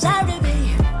 you deserve to be.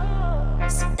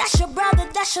 So that's your brother,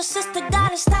 that's your sister,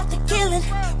 gotta stop the killing.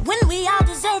 When we all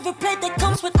deserve a plate that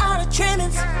comes with all the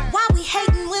trimmings. Why we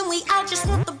hating when we all just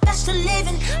want the best of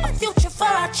living? A future for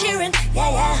our children, yeah,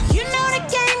 yeah. You know the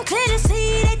game clear to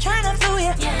see, they tryna fool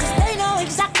you. Cause they know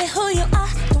exactly who you are,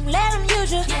 don't let them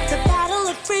use you. The battle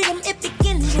of freedom, it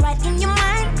begins right in your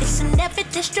mind. It's an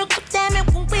everyday struggle, damn it,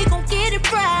 when we gon' get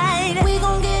it right. We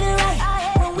gon' get it right,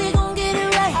 when we gon' get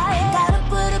it right. Gotta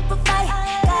put up a fight,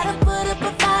 gotta put up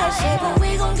a fight. Say when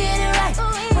we gon' get it right,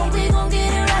 when we gon'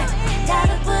 get it right.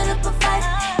 Gotta put up a fight,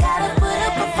 gotta put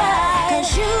up a fight.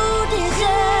 Cause you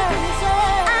deserve,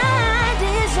 I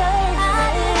deserve.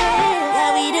 Yeah,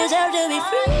 we deserve to be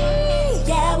free.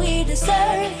 Yeah, we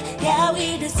deserve, yeah,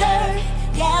 we deserve,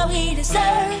 yeah, we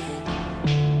deserve.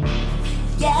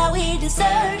 Yeah, we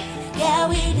deserve, yeah,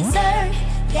 we deserve,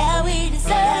 yeah, we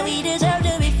deserve. Yeah, we deserve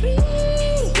to be free.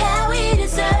 Yeah, we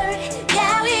deserve,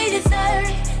 yeah, we deserve,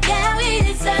 yeah, we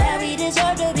deserve. Yeah, we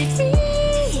deserve to be free.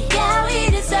 Yeah, we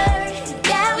deserve,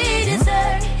 yeah, we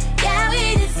deserve, yeah,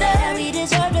 we deserve. Yeah, we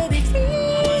deserve to be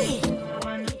free.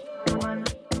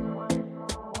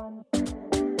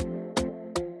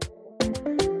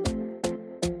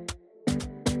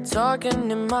 Talking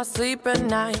in my sleep at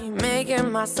night,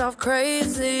 making myself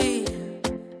crazy.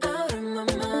 Out of my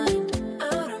mind,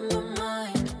 out of my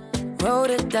mind. Wrote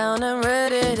it down and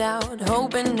read it out,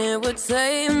 hoping it would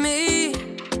save me.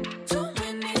 Too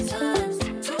many times,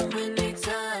 too many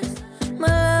times.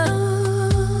 My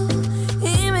love,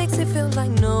 he makes me feel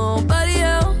like nobody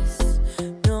else,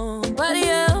 nobody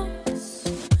else.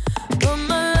 But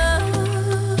my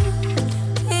love,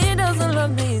 he doesn't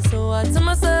love me, so I tell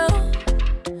myself,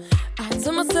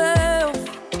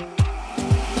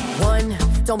 one,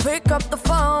 don't pick up the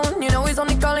phone. You know he's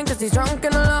only calling cause he's drunk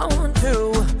and alone.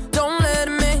 Two, don't let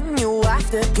him in. You have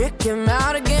to kick him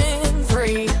out again.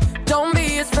 Three, don't be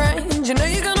his friend. You know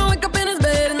you're gonna wake up in his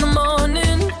bed in the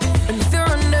morning. And if you're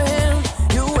under him,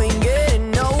 you ain't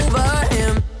getting over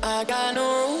him. I got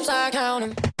no rules, I count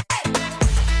him.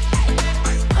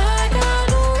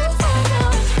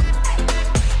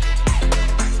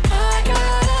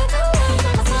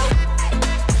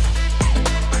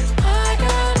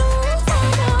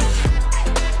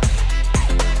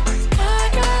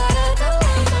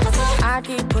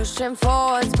 Pushing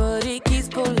forwards, but he keeps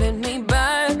pulling me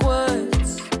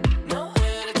backwards.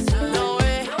 Nowhere to turn,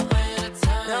 nowhere to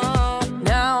turn. No.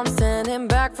 Now I'm standing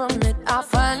back from it. I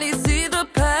finally see the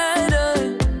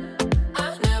pattern. I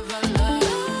never loved.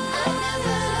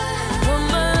 But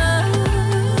my love,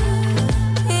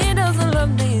 he doesn't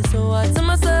love me, so I tell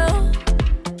myself,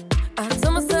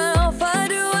 I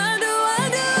do.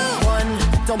 One,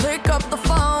 don't pick up the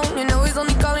phone. You know he's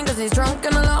only calling cause he's drunk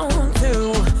and alone. Two,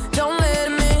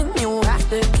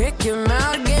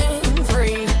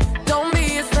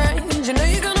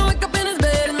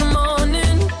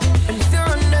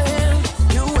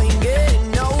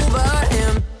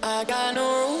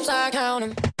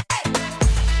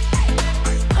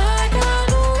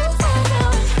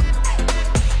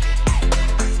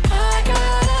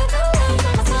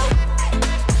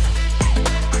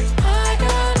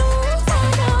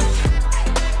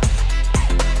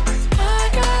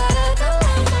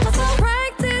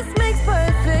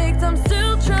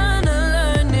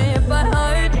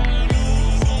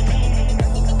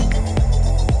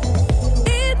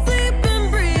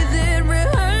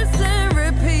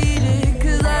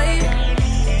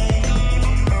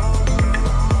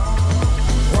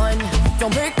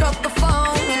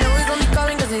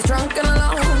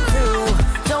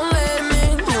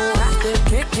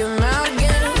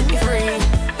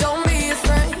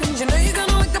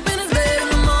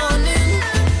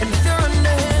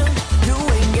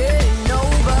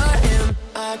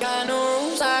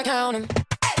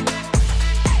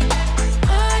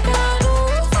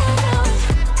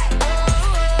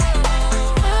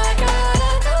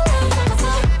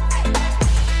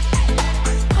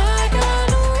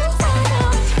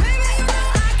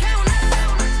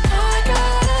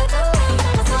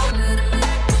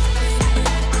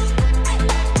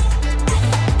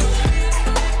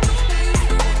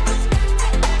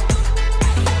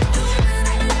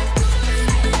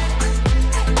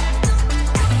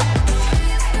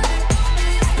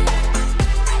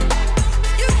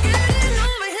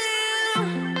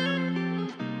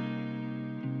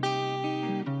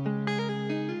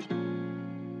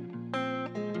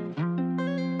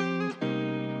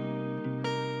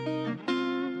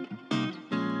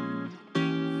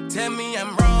 Tell me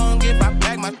I'm wrong if I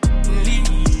pack my and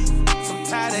leave. So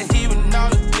tired of hearing all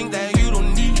the things that you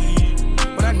don't need.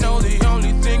 But I know the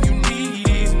only thing you need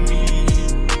is me.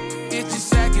 It's just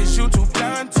sad 'cause you too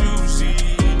blind to see.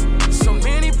 So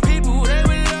many people, they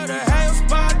would love to have a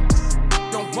spot.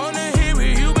 Don't wanna hear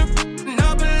it, you been f***ing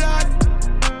up a lot.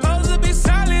 Supposed to be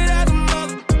solid as a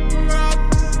mother rock.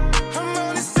 I'm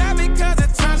on this side because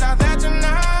it turns out that you're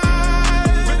not.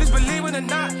 Really believe it or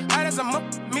not, I as I'm up,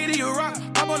 meteor rock.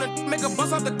 I wanna make a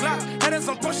bust off the clock. Had it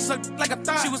some Porsche suck like a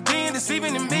thought. She was being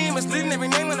deceiving and being misleading. Every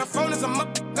name on her phone is a up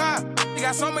God. You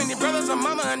got so many brothers and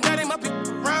mama and daddy, my people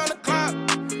around the clock.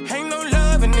 Ain't no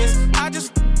love in this. I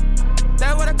just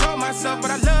that's what I told myself,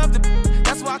 but I loved it.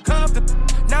 That's why I cuffed it.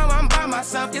 Now I'm by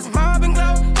myself. It's Marvin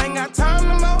Glow. Ain't got time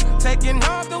no more. Taking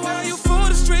off the way you fool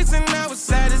the streets, and I was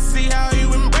sad to see how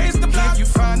you embrace the block. If you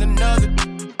find another,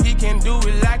 he can do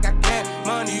it like I can.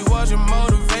 Money was your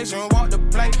motivation. Walk the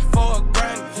plank for a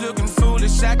grand. Looking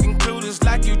foolish, acting clueless,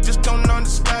 like you just don't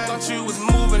understand. Thought you was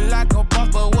moving like a boss,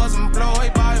 but was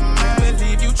employed by a man.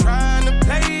 Believe you trying to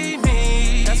play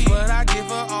me. That's what I get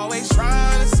for always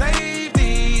trying to save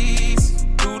these.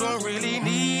 You don't really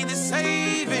need the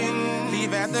saving.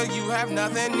 Leave after you have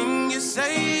nothing in your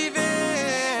saving.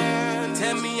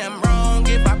 Tell me I'm wrong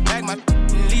if I pack my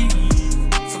and leave.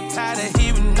 So tired of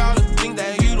hearing all the things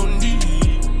that you don't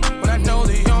need. But I know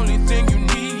the only thing you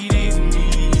need is me.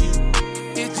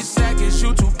 It's just sad 'cause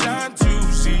you too blind to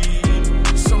see.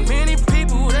 So many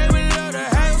people, they would love to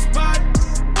have a spot.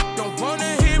 Don't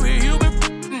wanna hear it, you been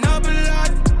f***ing up a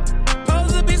lot.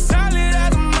 Supposed to be solid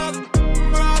as a mother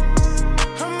rock.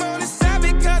 I'm on this side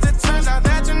because it turns out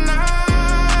that you're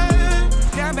not.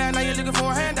 Yeah, bad, now you're looking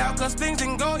for a handout 'cause things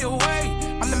didn't go your way.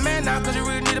 I'm the man now 'cause you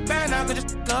really need a band now 'cause you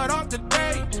cut off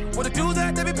today. Wanna do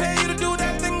that, they be pay you to do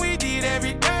that thing we did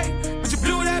every day. But you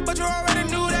blew that, but you already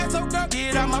knew that, so girl,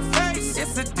 get out my face.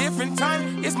 It's a different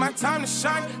time, it's my time to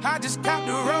shine. I just got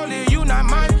the roller, you not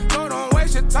mine. So don't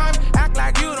waste your time, act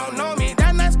like you don't know me.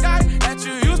 That nice guy that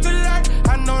you used to like,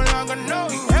 I no longer know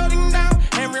him. Held him down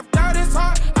and ripped out his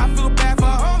heart. I feel bad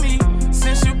for homie.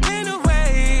 Since you've been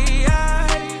away,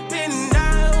 I've been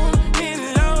down and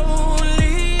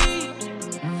lonely.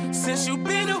 Since you've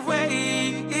been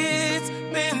away, it's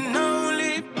been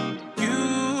only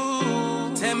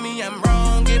you. Tell me I'm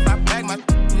wrong if I pack my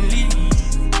and leave.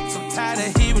 So tired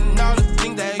of hearing all the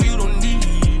things that you don't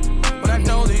need. But I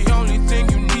know the only thing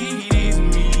you need is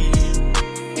me.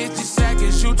 It's just sad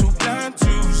 'cause you too blind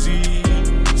to see.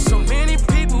 So many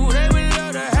people, they would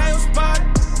love to have a spot.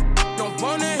 Don't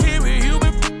wanna hear it, you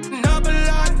been f***ing up a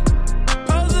lot.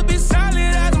 Supposed to be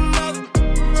solid as a mother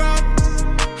rock.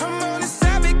 I'm on this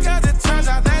side because it turns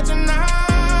out that you're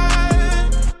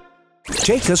not.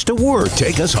 Take us to work.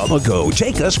 Take us on the go.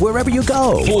 Take us wherever you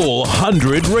go. Full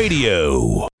 100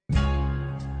 Radio.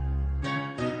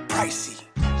 Pricey.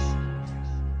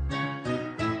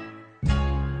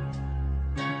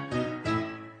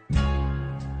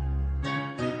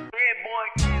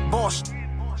 Boss,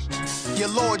 your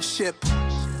lordship.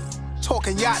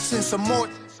 Talking yachts and some more.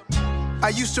 I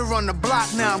used to run the block,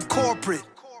 now I'm corporate.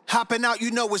 Hopping out,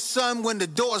 you know it's sun when the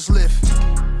doors lift.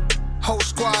 Whole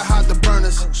squad hide the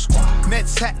burners.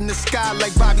 Mets hat in the sky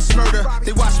like Bobby Smurder.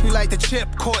 They watch me like the chip,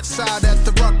 courtside at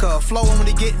the Rucker. Flow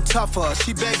only getting tougher,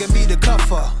 she begging me to cuff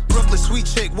her. Brooklyn sweet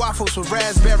chick, waffles with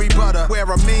raspberry butter. Wear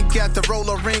a mink at the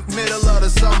roller rink, middle of the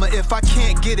summer. If I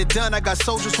can't get it done, I got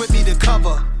soldiers with me to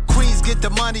cover. Queens get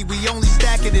the money, we only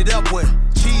stacking it up with.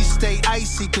 Cheese stay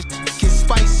icy, cause get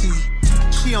spicy.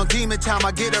 She on demon time,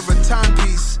 I get her a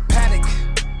timepiece. Panic.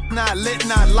 Not lit,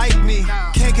 not like me.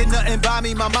 Can't get nothing by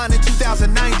me, my mind in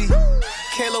 2090.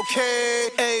 Kalo K,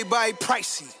 everybody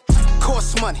pricey.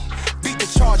 Cost money, beat the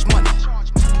charge money.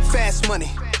 Fast money,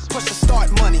 push the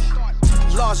start money.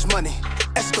 Large money,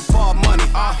 Escobar money.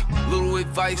 Little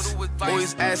advice,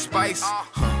 always add spice.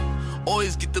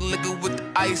 Always get the liquor with the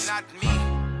ice. I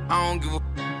don't give a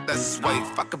that's his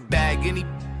wife. I could bag any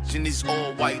and it's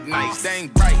all white, nice. They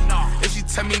ain't right. If she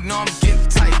tell me no, I'm getting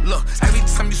tight. Look, every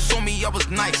time you saw me, I was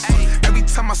nice. Every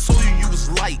time I saw you, you was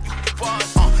light.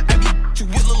 Every you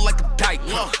would look like a dyke.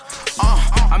 Look,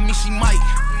 I mean she might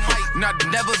not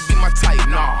never be my type.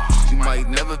 Nah, she might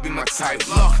never be my type.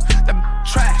 Look, that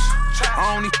trash.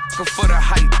 I only f her for the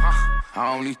hype.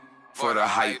 I only for the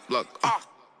hype. Look,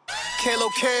 Kalo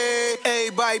K,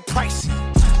 everybody pricey.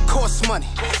 Cost money,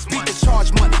 beat the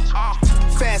charge money.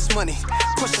 Fast money,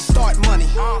 push the start money.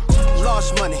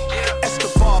 Large money,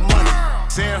 Escobar money.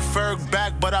 Saying Ferg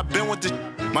back, but I've been with the.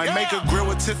 Might make a grill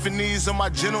with Tiffany's on my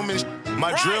gentleman.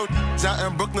 My drill out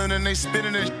in Brooklyn and they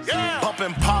spitting it. Pump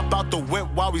and pop out the whip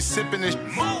while we sipping it.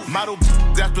 Model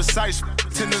that's precise.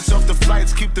 Attendance off the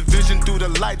flights. Keep the vision through the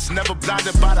lights. Never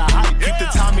blinded by the hype. Keep the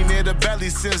Tommy near the belly.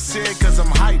 Sincere cause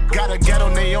I'm hype. Got a ghetto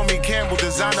Naomi Campbell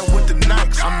designer with the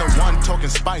Nikes. I'm the one talking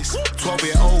spice.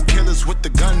 12-year-old killers with the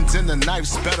guns and the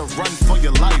knives. Better run for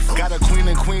your life. Got a queen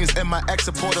and queens and my ex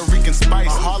a Puerto Rican spice.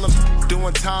 Harlem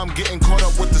doing time, getting caught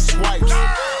up with the swipes.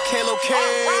 Kalo K,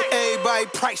 everybody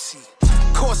pricey.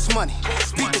 Cost money,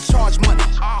 beat the charge money.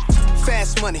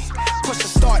 Fast money, push the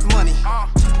start money.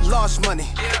 Large money,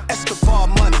 Escobar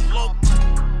money.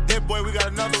 Yeah, boy, we got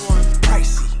another one.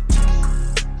 Pricey.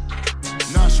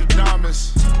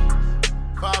 Nostradamus,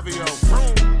 Fabio,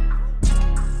 Vroom,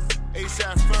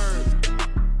 ASAP Ferg.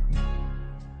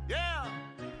 Yeah.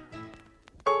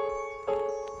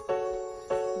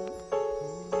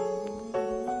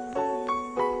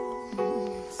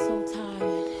 So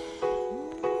tired.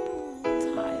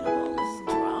 Tired of all this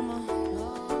drama.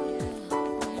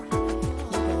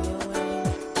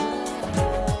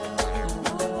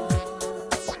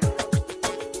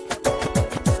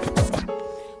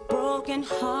 Broken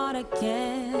heart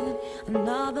again.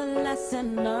 Another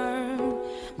lesson learned.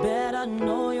 Better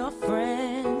know your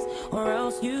friends, or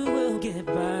else you will get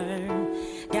burned.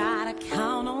 Gotta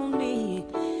count on me,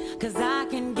 cause I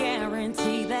can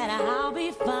guarantee that I'll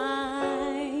be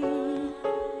fine.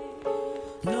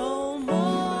 No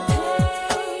more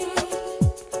pain,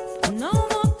 no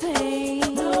more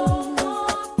pain, no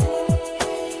more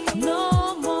pain,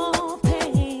 no more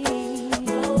pain,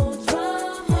 no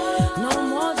drama, no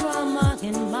more drama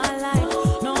in my life.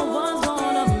 No one's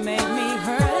gonna make me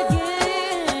hurt again.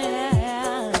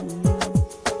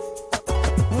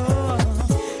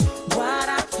 Why'd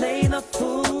I play the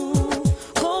fool,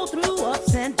 go through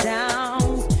ups and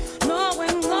downs,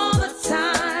 knowing all the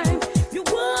time you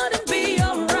wouldn't be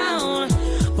around?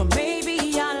 But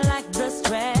maybe I like the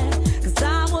stress, cause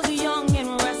I was young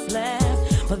and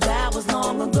restless, but that was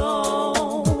long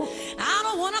ago. I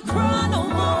don't wanna cry no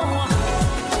more.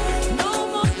 No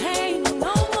more pain,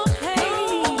 no more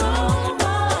pain,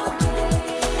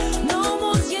 no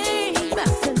more games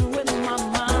messing with my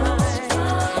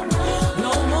mind.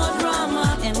 No more drama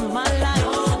in my life.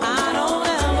 I don't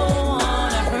ever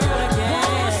wanna hurt again.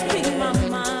 Wanna speak my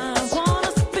mind,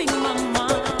 wanna speak my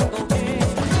mind.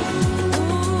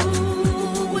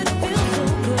 Ooh, it feels so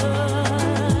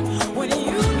good when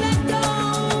you let go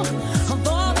of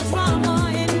all the drama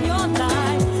in your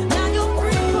life. Now you're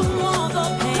free from all the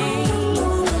pain,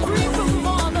 free from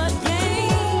all the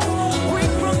games,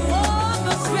 free from all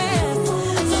the stress.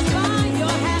 So find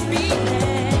your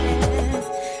happiness.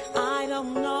 I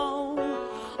don't know,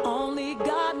 only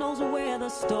God knows where the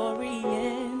story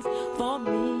ends for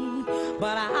me,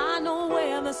 but I know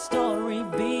where the story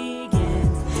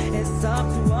begins. It's up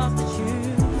to us to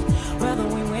choose whether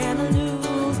we win or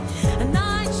lose, and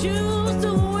I choose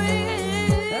to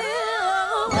win.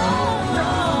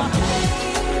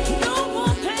 No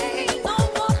more pain, no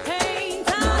more pain.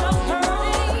 Tired of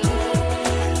hurting,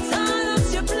 tired of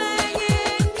you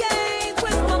playing games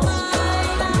with my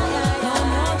mind. No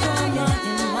more drama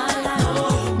in my life.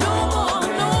 No more,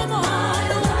 no more,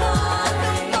 no more,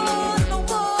 no more, no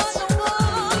more,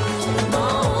 no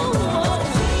more.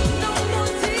 No more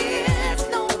tears,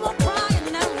 no more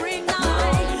crying every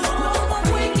night. No more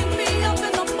waking me up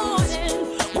in the morning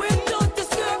with your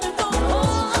disturbing phone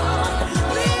calls.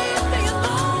 Leave me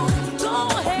alone, go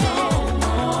ahead.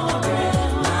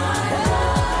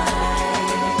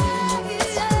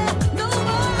 No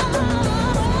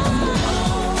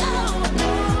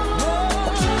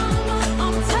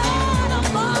I'm tired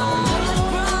of all this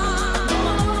drama.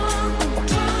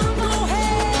 Go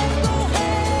ahead,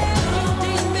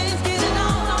 demons getting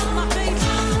all on my face,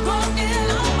 broken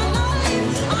all my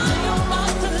life. I'm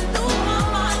about to lose my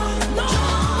mind. No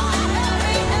more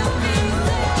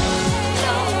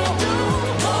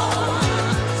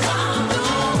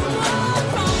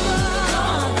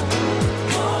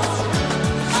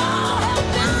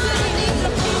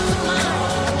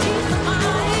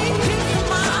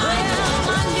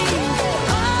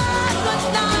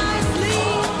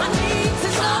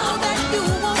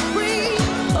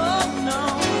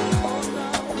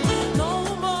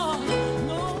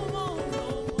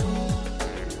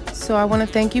So I want to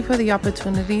thank you for the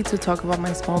opportunity to talk about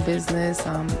my small business.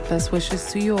 Best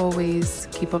wishes to you always.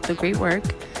 Keep up the great work.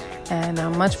 And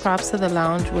much props to the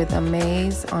lounge with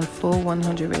Amaze on Full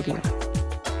 100 Radio.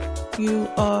 You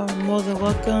are more than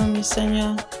welcome,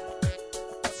 Yesenia.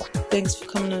 Thanks for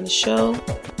coming on the show.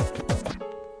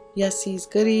 Yesie's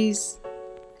Goodies,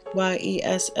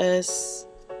 YESSIES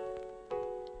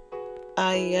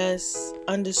GOODIES,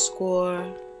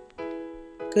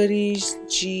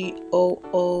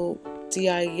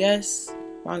 GOODIES.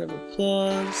 Round of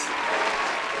applause.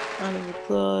 Round of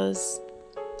applause.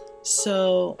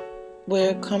 So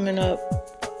we're coming up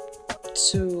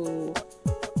to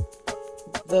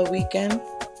the weekend,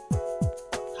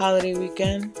 holiday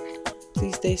weekend.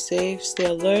 Please stay safe, stay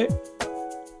alert.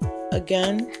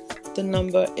 Again, the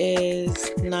number is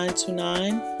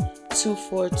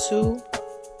 929-242-3372.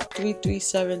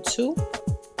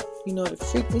 You know the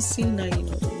frequency, now you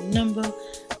know the number.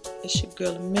 It's your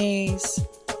girl Amaze.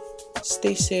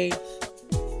 Stay safe,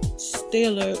 stay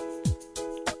alert.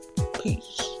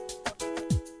 Peace.